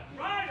up?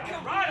 All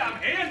right, I'm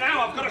here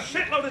now. I've got a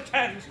shitload of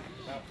tens.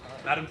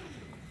 Madam,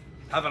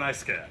 have a nice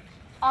scare.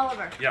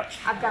 Oliver. Yeah.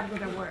 I've got a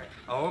bit of work.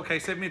 Oh, okay.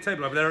 Save me a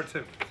table over there at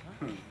 2.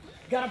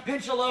 Gotta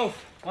pinch a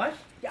loaf. What?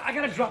 Yeah, I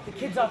gotta drop the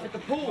kids off at the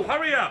pool.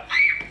 Hurry up.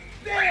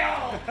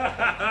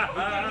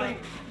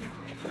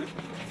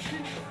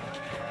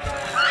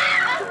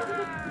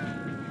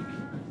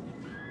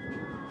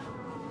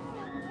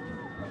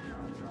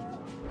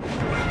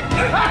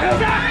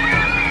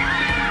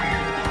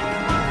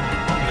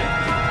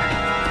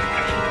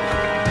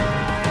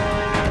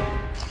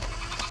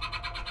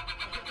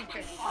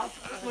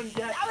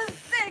 That was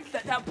sick!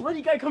 That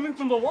bloody guy coming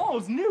from the wall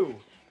was new.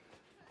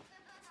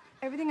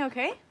 Everything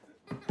okay?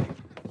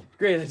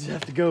 Great, I just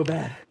have to go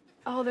bad.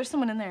 Oh, there's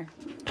someone in there.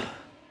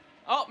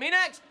 Oh, me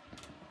next!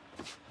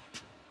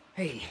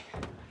 Hey,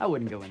 I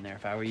wouldn't go in there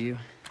if I were you.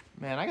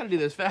 Man, I gotta do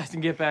this fast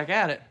and get back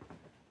at it.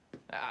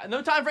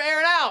 No time for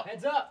airing out!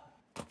 Heads up!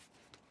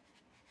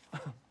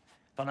 If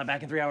I'm not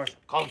back in 3 hours,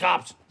 Call the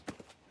cops!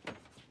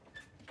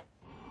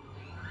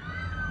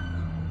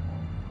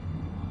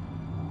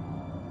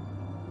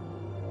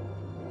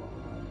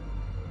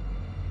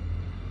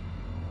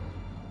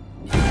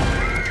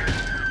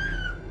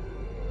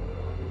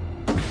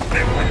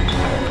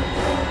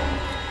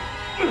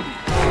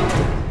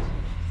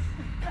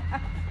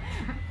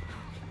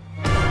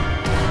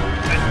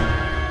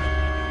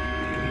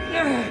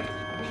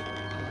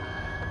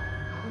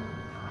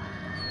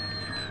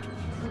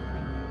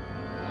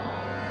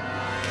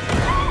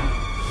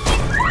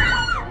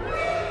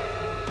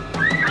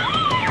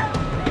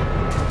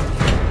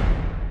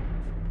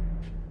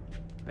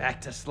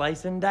 Back to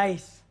slice and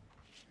dice.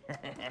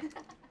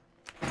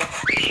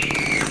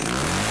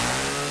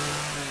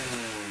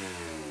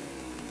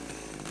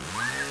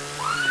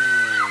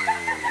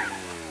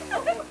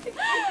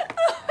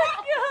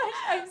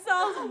 I'm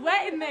so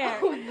wet in there.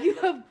 Oh, you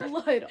have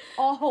blood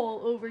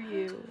all over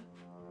you.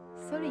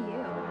 So do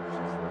you.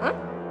 Huh?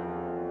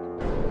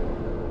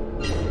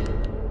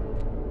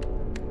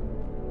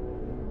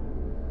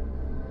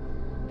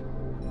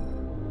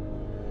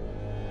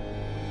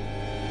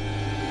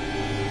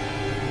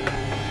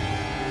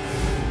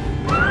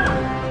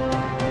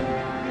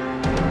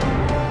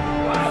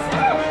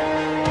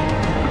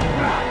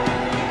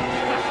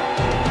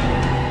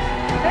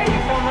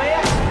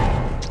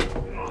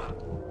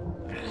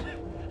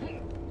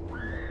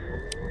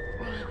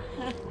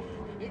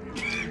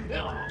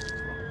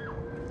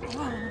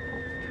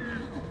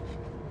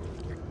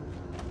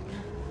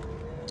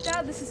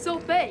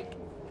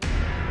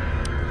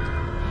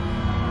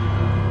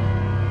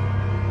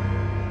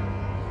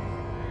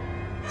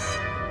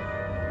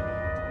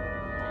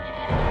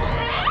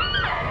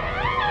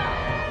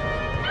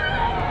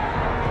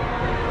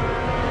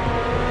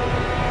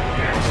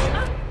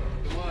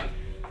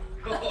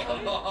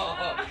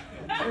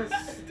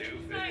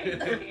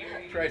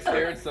 Try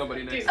scaring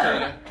somebody next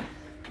time.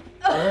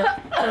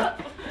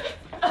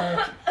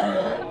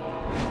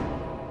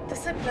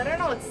 This look better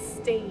now it's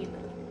stained.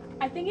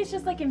 I think it's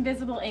just like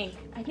invisible ink.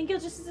 I think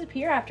it'll just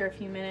disappear after a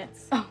few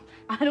minutes. Oh,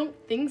 I don't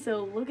think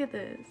so. Look at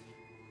this.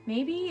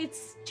 Maybe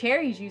it's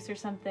cherry juice or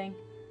something.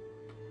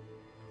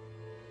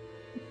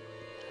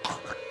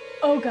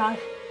 Oh God,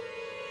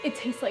 it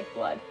tastes like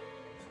blood.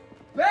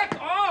 Back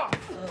off!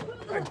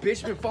 My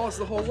bitch been falling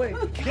the whole way.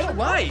 Get a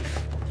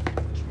life!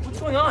 What's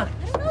going on?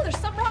 I don't know, there's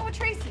something wrong with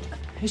Tracy.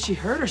 Is she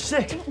hurt or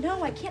sick? I don't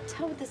know, I can't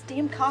tell with this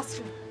damn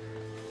costume.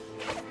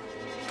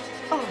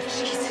 Oh,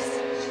 Jesus,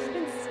 she's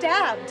been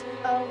stabbed.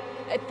 Oh,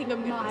 I think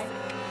I'm gonna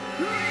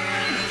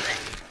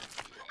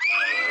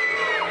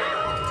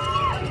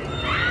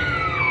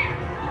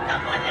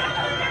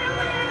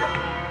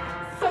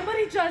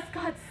Somebody just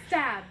got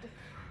stabbed.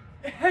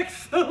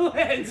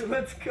 Excellent!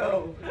 Let's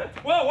go.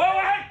 Whoa,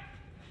 wait!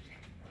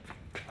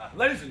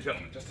 Ladies and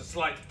gentlemen, just a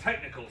slight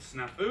technical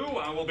snafu.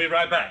 I will be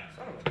right back.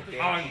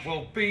 I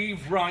will be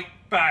right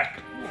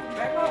back.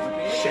 Back off,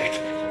 man.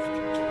 Shit.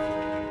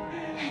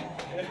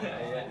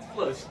 Yeah, it's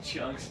full of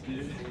chunks,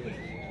 dude.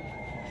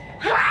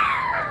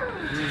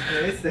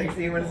 Very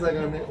sexy when it's like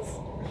on this.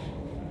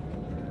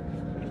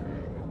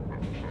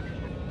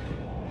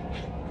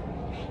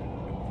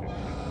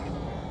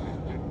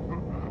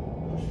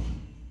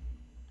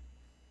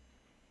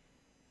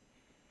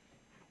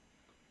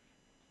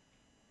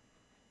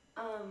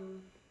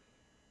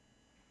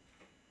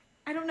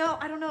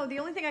 I don't know. The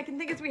only thing I can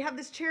think is we have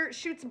this chair, it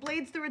shoots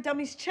blades through a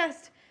dummy's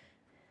chest.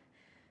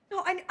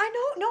 No, I know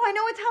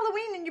it's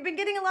Halloween and you've been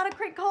getting a lot of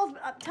crank calls,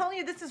 but I'm telling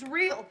you, this is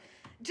real.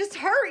 Just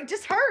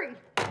hurry.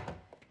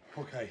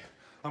 Okay,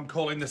 I'm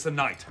calling this a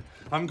night.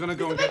 I'm gonna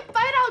go and There's a get... big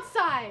fight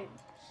outside.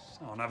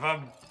 Son of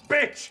a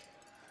bitch!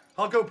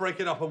 I'll go break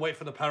it up and wait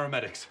for the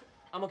paramedics.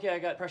 I'm okay, I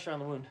got pressure on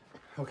the wound.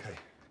 Okay,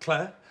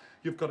 Claire,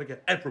 you've got to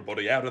get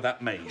everybody out of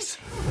that maze.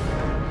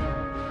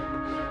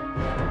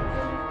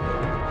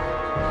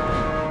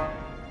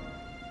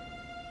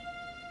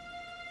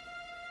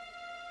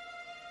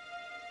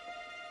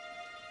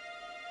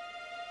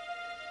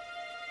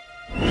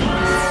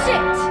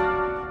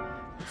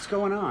 What's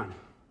going on?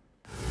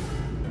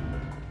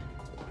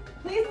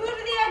 Please move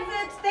to the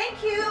exit.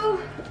 Thank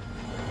you.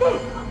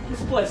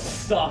 This place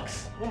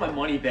sucks. I want my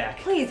money back.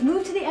 Please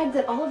move to the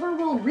exit. Oliver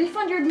will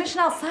refund your admission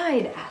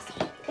outside,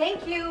 asshole.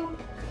 Thank you.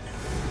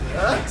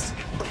 Sucks.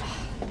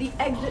 The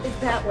exit is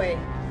that way.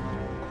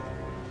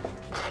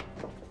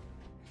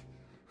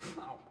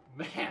 Oh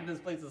man, this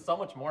place is so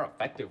much more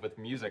effective with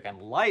music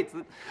and lights.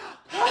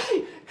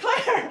 Hey,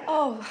 Claire!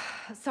 Oh,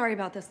 sorry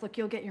about this. Look,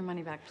 you'll get your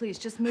money back. Please,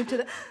 just move to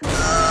the...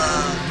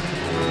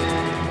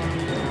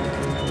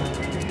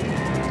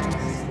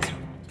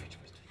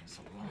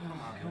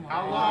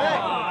 Come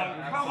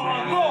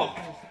on, look!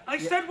 I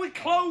said we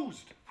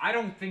closed! I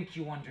don't think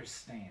you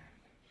understand.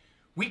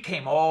 We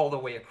came all the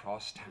way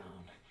across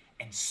town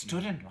and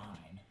stood in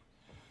line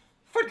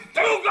for 2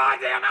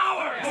 goddamn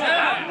hours!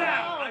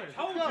 I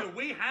told you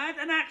we had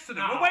an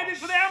accident. We're waiting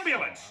for the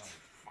ambulance.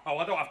 Oh,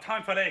 I don't have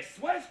time for this.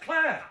 Where's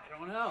Claire? I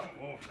don't know.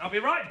 Oh, I'll be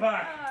right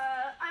back.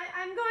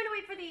 I'm going to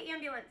wait for the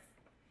ambulance.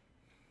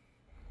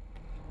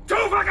 2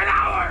 fucking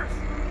hours!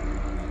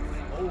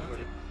 Over.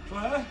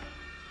 Claire?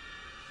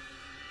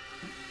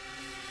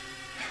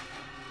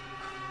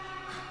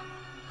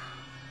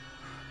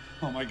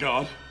 Oh my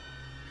God.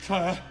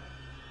 Claire.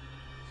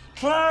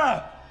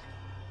 Claire!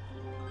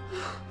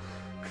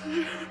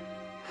 Claire.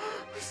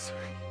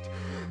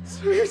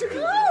 Sweet.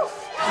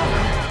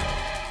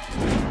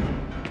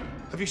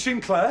 Have you seen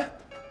Claire?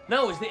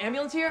 No, is the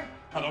ambulance here?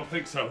 I don't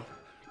think so.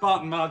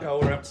 Bart and Margot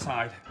are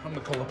outside. I'm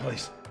gonna call the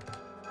police.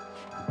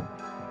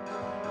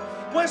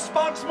 Where's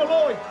Sparks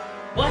Malloy?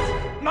 What?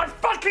 My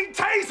fucking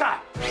taser!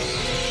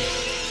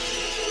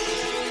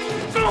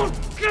 Don't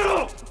get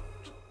up!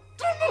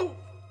 Don't move!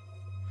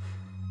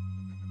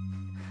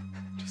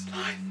 Just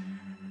lie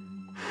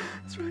there.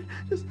 That's right.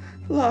 Just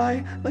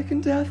lie like in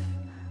death.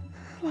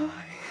 Lie.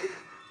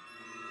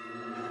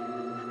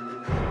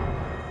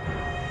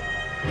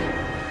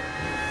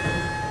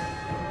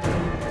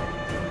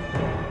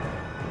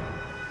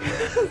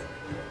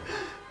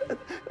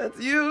 That's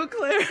you,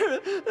 Claire.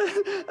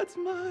 That's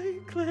my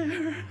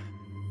Claire.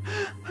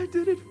 I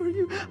did it for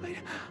you. I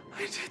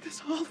did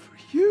this all for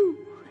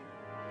you.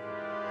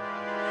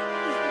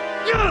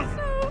 Yes!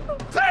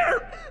 Claire!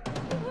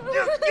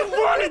 You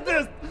wanted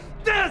this!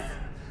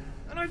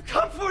 And I've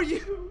come for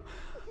you.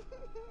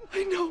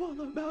 I know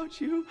all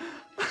about you.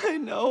 I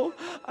know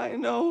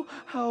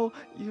how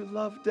you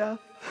love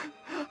death.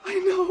 I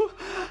know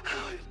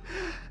how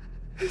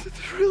it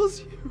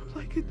thrills you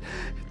like it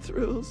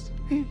thrills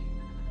me.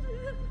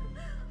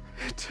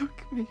 It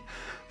took me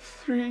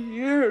 3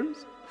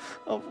 years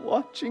of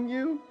watching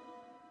you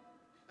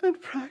and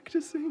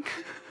practicing.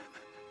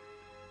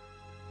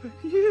 But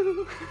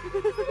you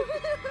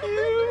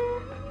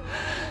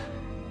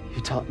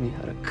taught me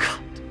how to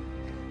cut.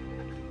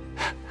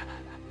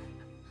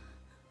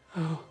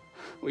 Oh,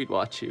 we'd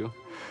watch you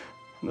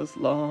on those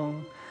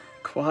long,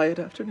 quiet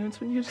afternoons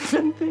when you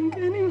didn't think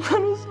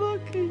anyone was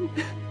looking.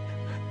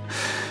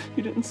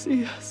 You didn't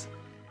see us.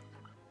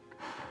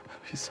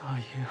 We saw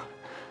you.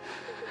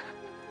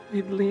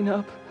 We'd lean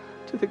up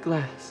to the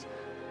glass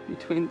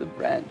between the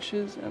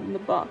branches and the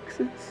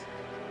boxes.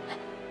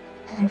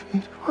 And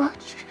we'd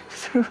watch you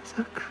through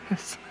the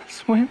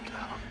Christmas window.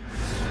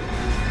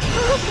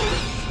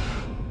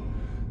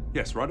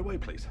 Yes, right away,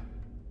 please.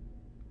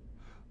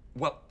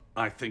 Well,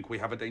 I think we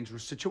have a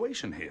dangerous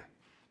situation here.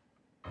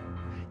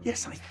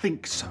 Yes, I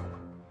think so.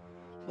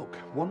 Look,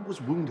 one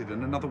was wounded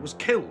and another was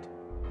killed.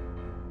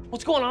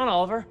 What's going on,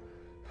 Oliver?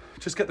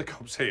 Just get the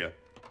cops here.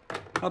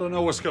 I don't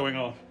know what's going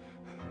on.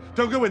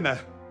 Don't go in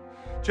there.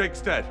 Jake's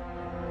dead.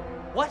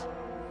 What?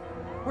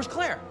 Where's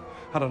Claire?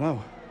 I don't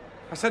know.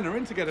 I sent her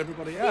in to get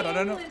everybody out. I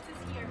don't know.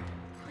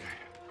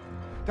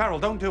 Daryl,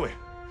 don't do it.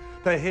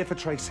 They're here for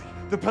Tracy.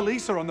 The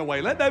police are on the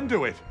way. Let them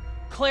do it.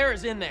 Claire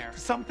is in there.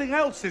 Something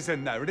else is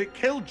in there, and it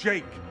killed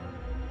Jake.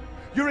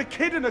 You're a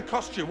kid in a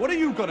costume. What are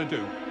you gonna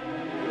do?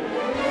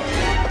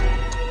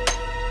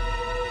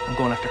 I'm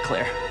going after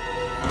Claire.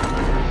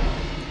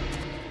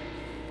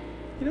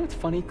 You know what's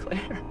funny,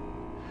 Claire?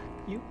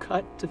 You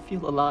cut to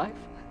feel alive.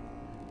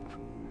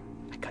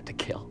 I cut to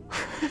kill.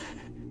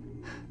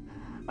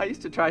 I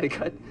used to try to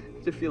cut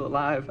to feel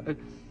alive.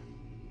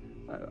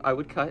 I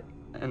would cut,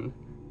 and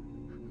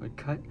I would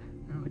cut,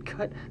 and I would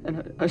cut,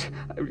 and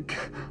I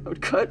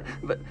would cut,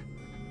 but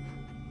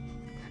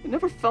it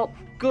never felt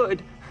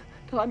good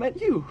till I met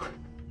you.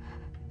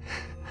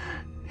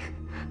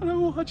 And I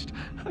watched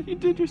how you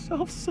did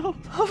yourself so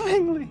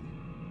lovingly.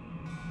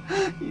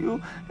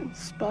 You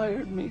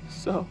inspired me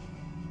so.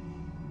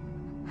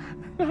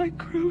 And I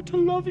grew to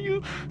love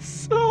you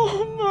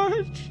so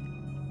much.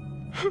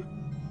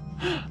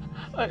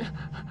 I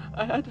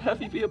had to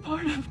have you be a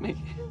part of me.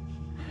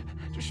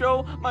 To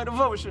show my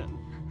devotion.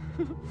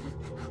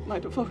 My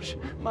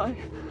devotion. My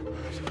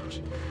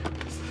devotion.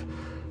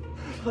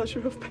 The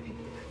pleasure of pain.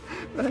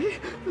 Right?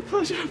 The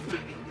pleasure of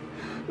pain.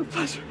 The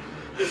pleasure.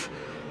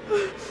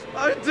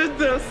 I did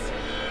this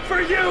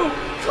for you,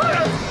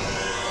 Claire!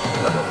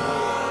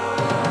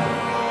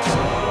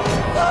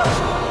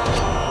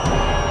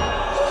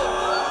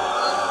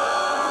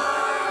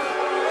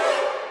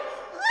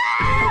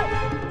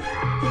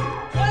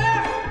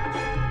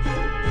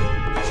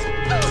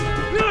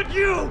 Not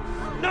you!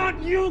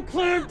 Not you,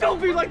 Claire!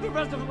 Don't be like the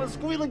rest of them, a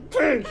squealing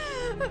pig!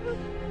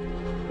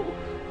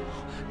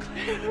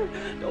 Claire,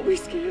 don't be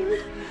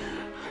scared.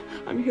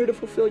 I'm here to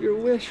fulfill your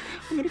wish.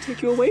 I'm gonna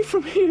take you away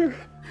from here.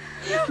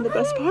 And the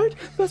best part,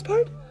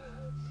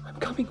 I'm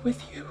coming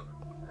with you.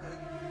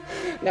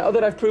 Now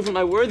that I've proven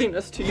my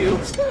worthiness to you,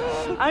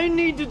 I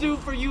need to do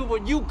for you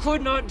what you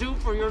could not do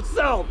for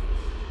yourself.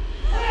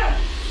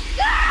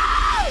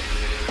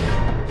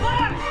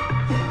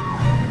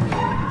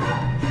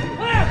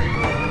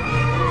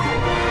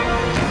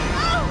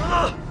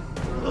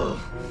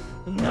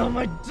 Now,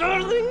 my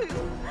darling,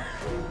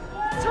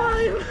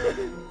 time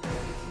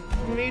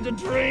for me to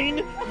drain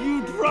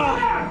you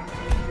dry.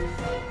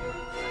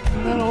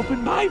 And then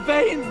open my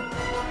veins.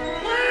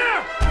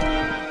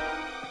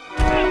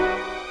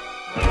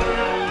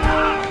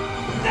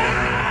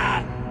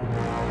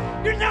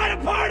 You're not a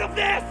part of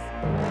this!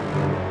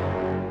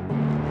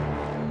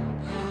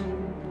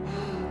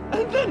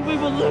 And then we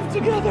will live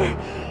together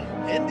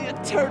in the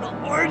eternal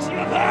orgy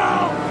of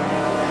hell!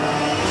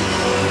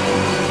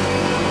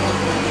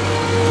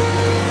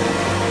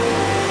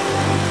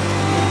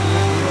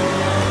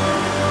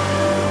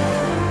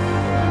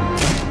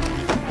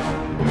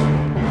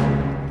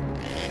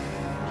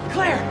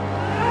 Claire!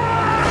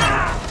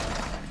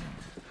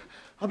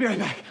 I'll be right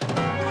back.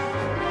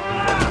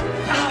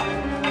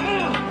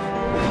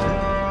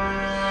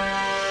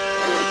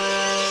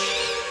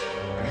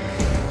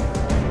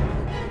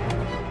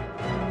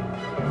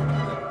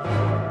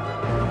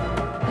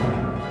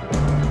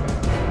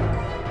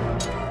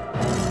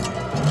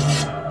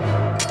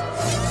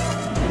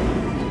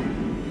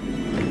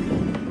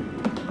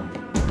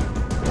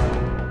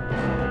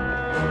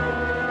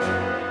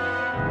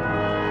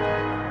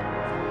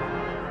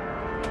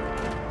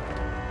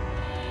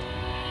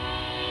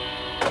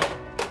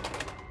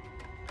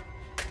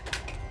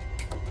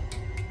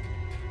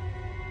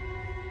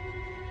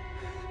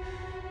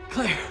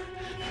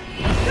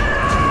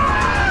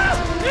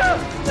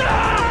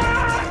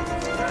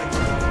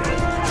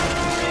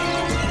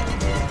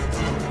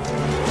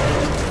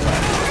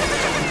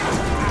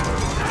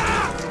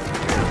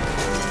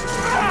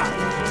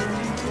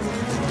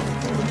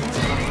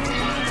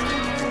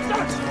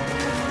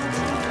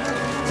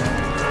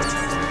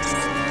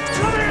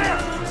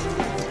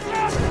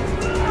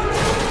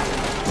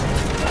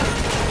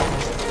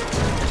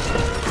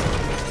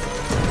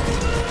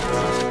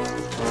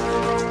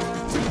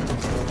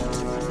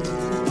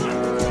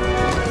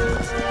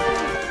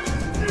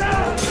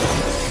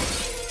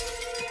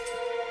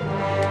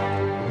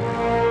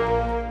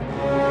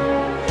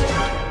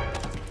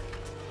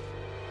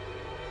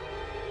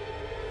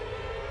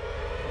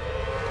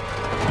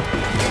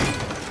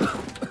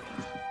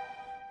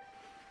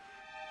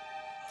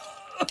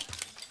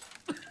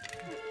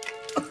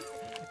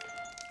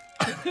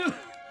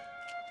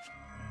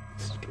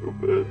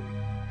 Stupid.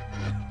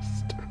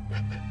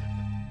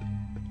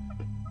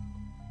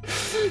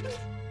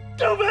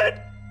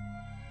 Stupid!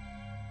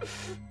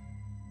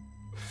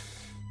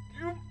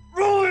 You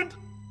ruined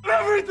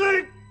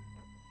everything!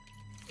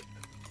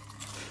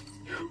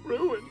 You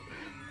ruined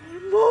my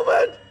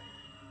moment!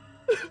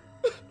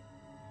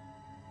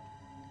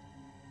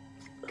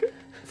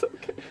 It's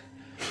okay.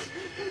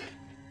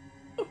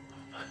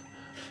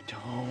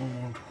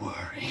 Don't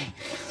worry.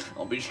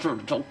 I'll be sure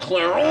to tell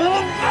Claire all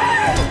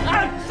about it.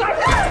 I'm sorry!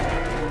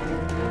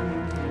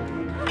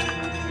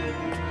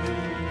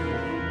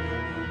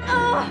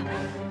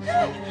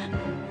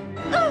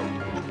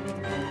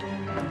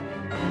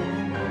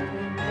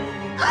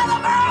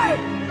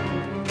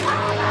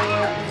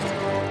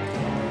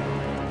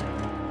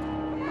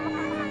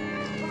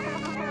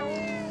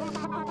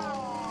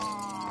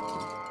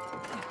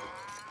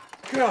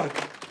 God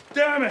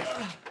damn it!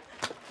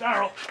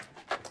 Daryl!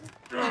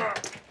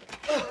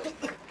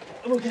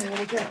 I'm okay, I'm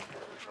okay.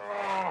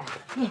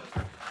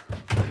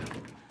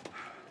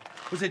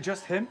 Was it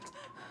just him?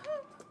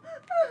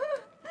 The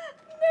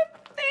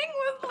thing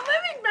was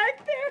living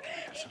back there.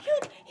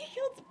 He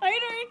killed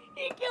Spider.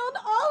 He killed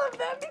all of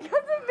them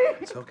because of me.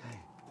 It's okay.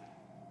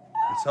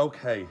 It's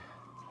okay.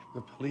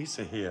 The police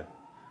are here.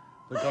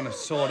 They're gonna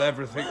sort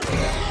everything.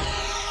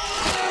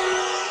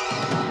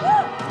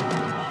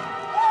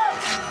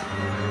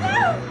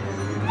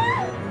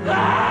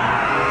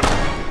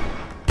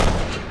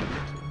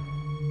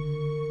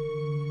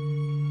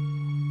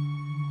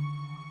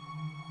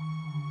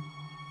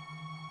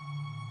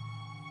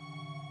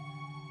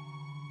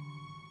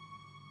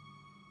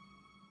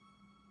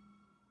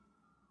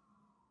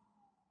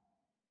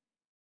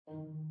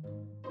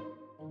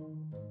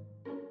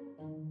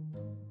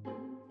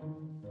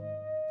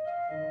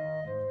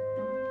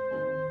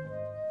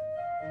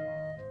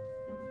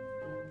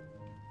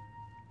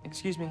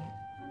 Excuse me.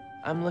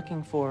 I'm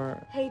looking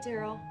for... Hey,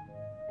 Daryl.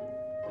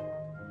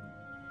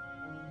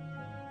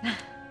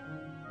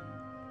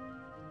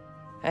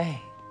 Hey.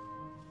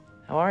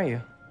 How are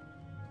you?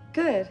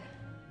 Good.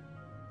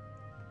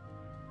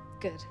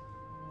 Good.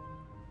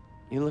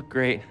 You look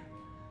great.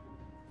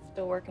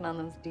 Still working on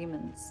those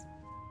demons.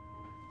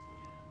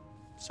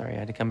 Sorry I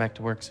had to come back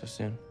to work so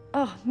soon.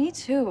 Oh, me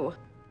too.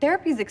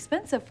 Therapy's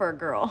expensive for a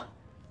girl.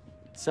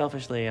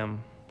 Selfishly,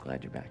 I'm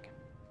glad you're back.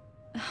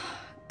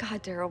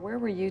 God, Daryl, where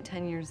were you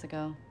 10 years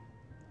ago?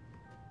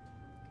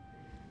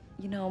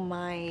 You know,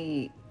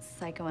 my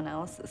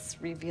psychoanalysis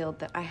revealed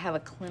that I have a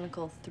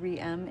clinical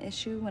 3M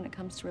issue when it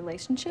comes to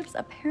relationships.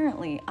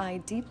 Apparently, I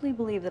deeply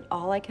believe that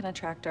all I can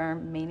attract are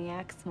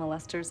maniacs,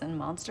 molesters, and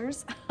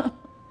monsters.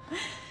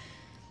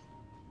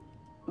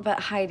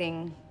 But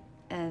hiding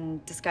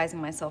and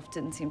disguising myself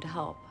didn't seem to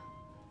help.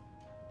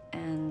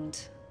 And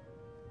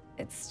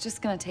it's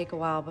just gonna take a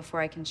while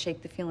before I can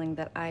shake the feeling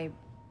that I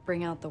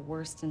bring out the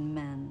worst in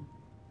men.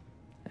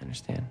 I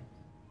understand.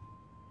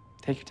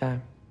 Take your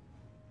time.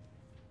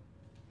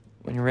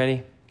 When you're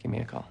ready, give me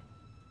a call.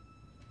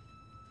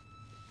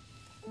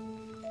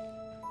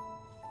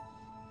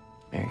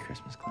 Merry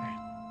Christmas, Claire.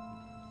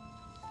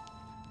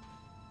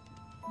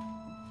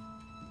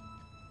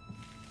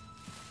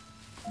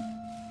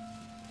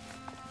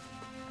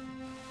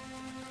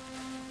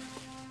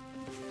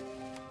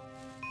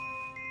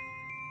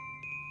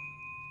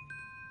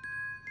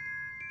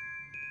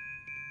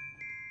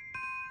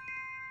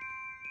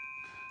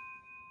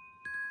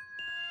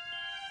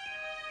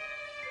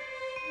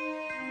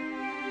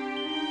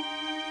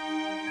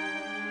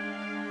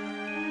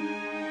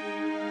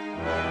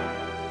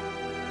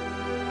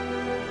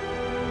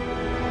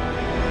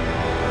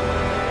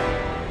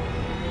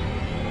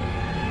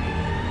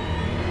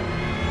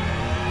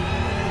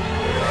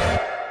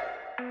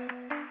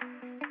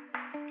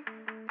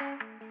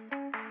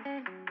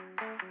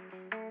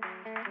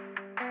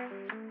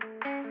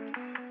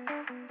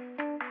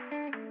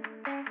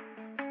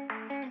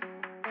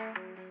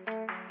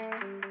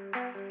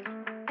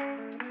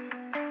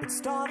 It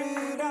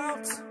started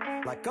out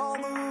like all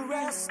the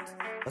rest,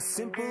 a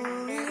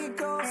simple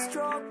ego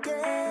stroking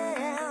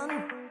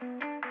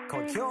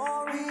called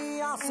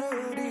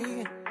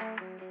curiosity.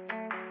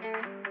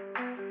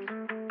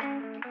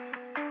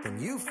 Then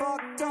you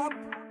fucked up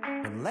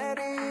and let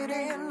it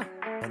in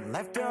and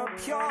left a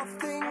pure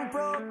thing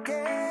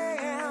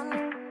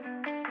broken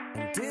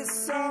and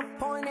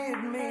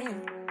disappointed me.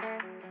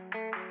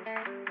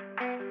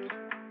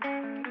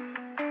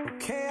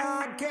 Okay,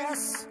 I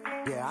guess,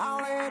 yeah,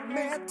 I'll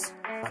admit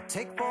I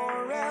take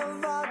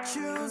forever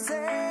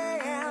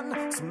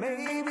choosing. So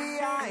maybe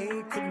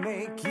I could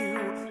make you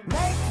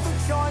make the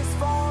choice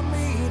for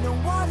me. Now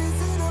what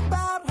is it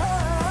about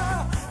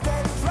her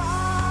that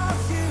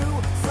drives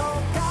you so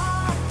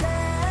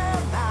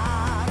goddamn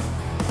mad?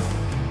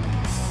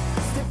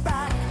 Step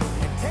back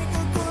and take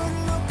a good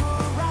look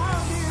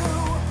around you.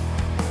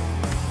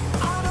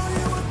 I know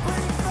you would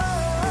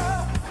prefer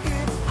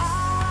if I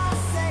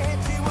said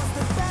she was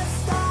the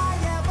best I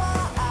ever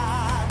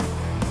had.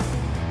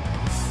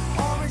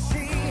 Or is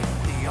she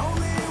the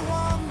only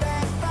one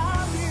that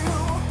found you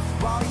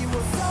while you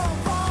were so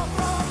far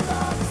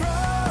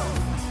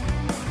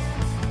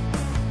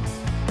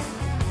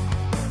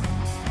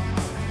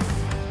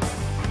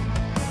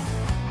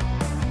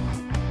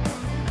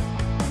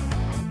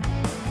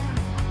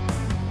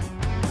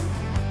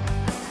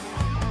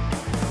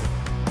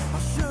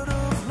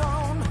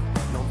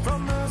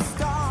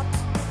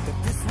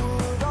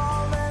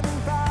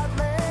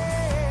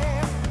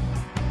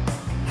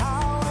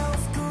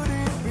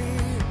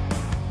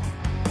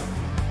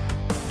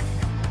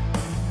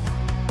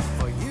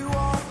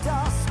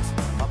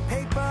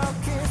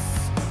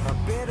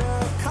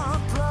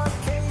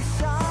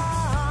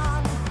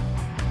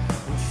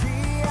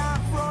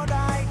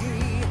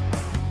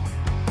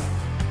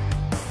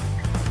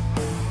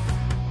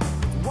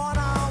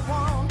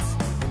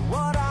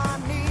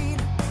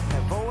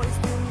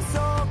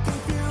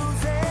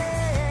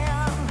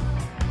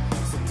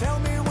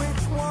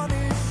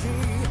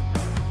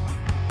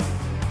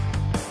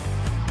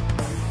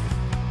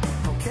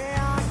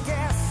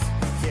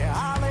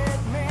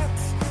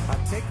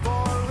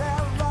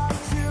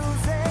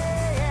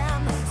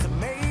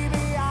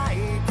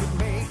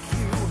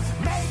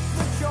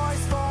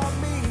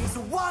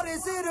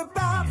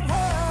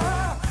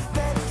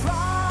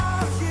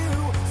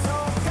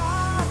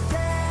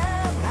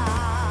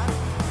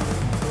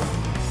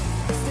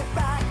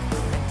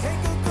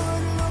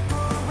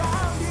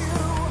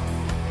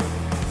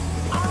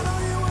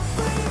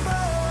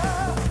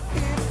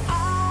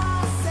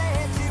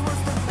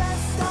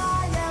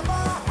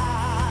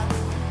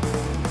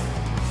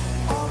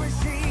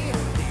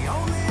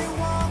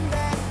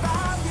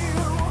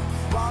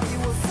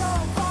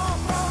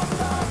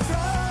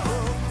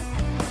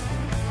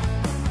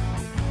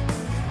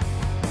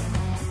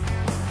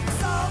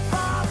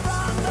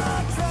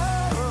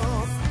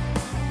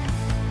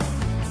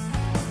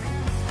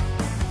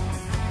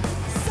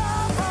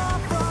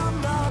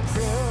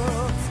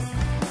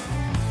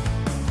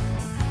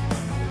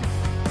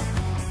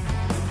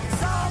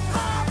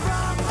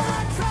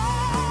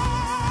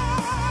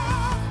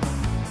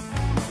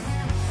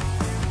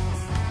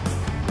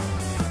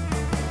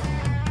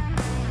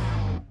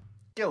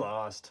get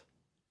lost.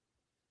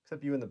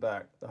 Except you in the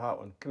back, the hot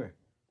one. Come here.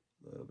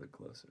 A little bit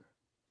closer.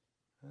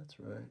 That's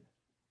right.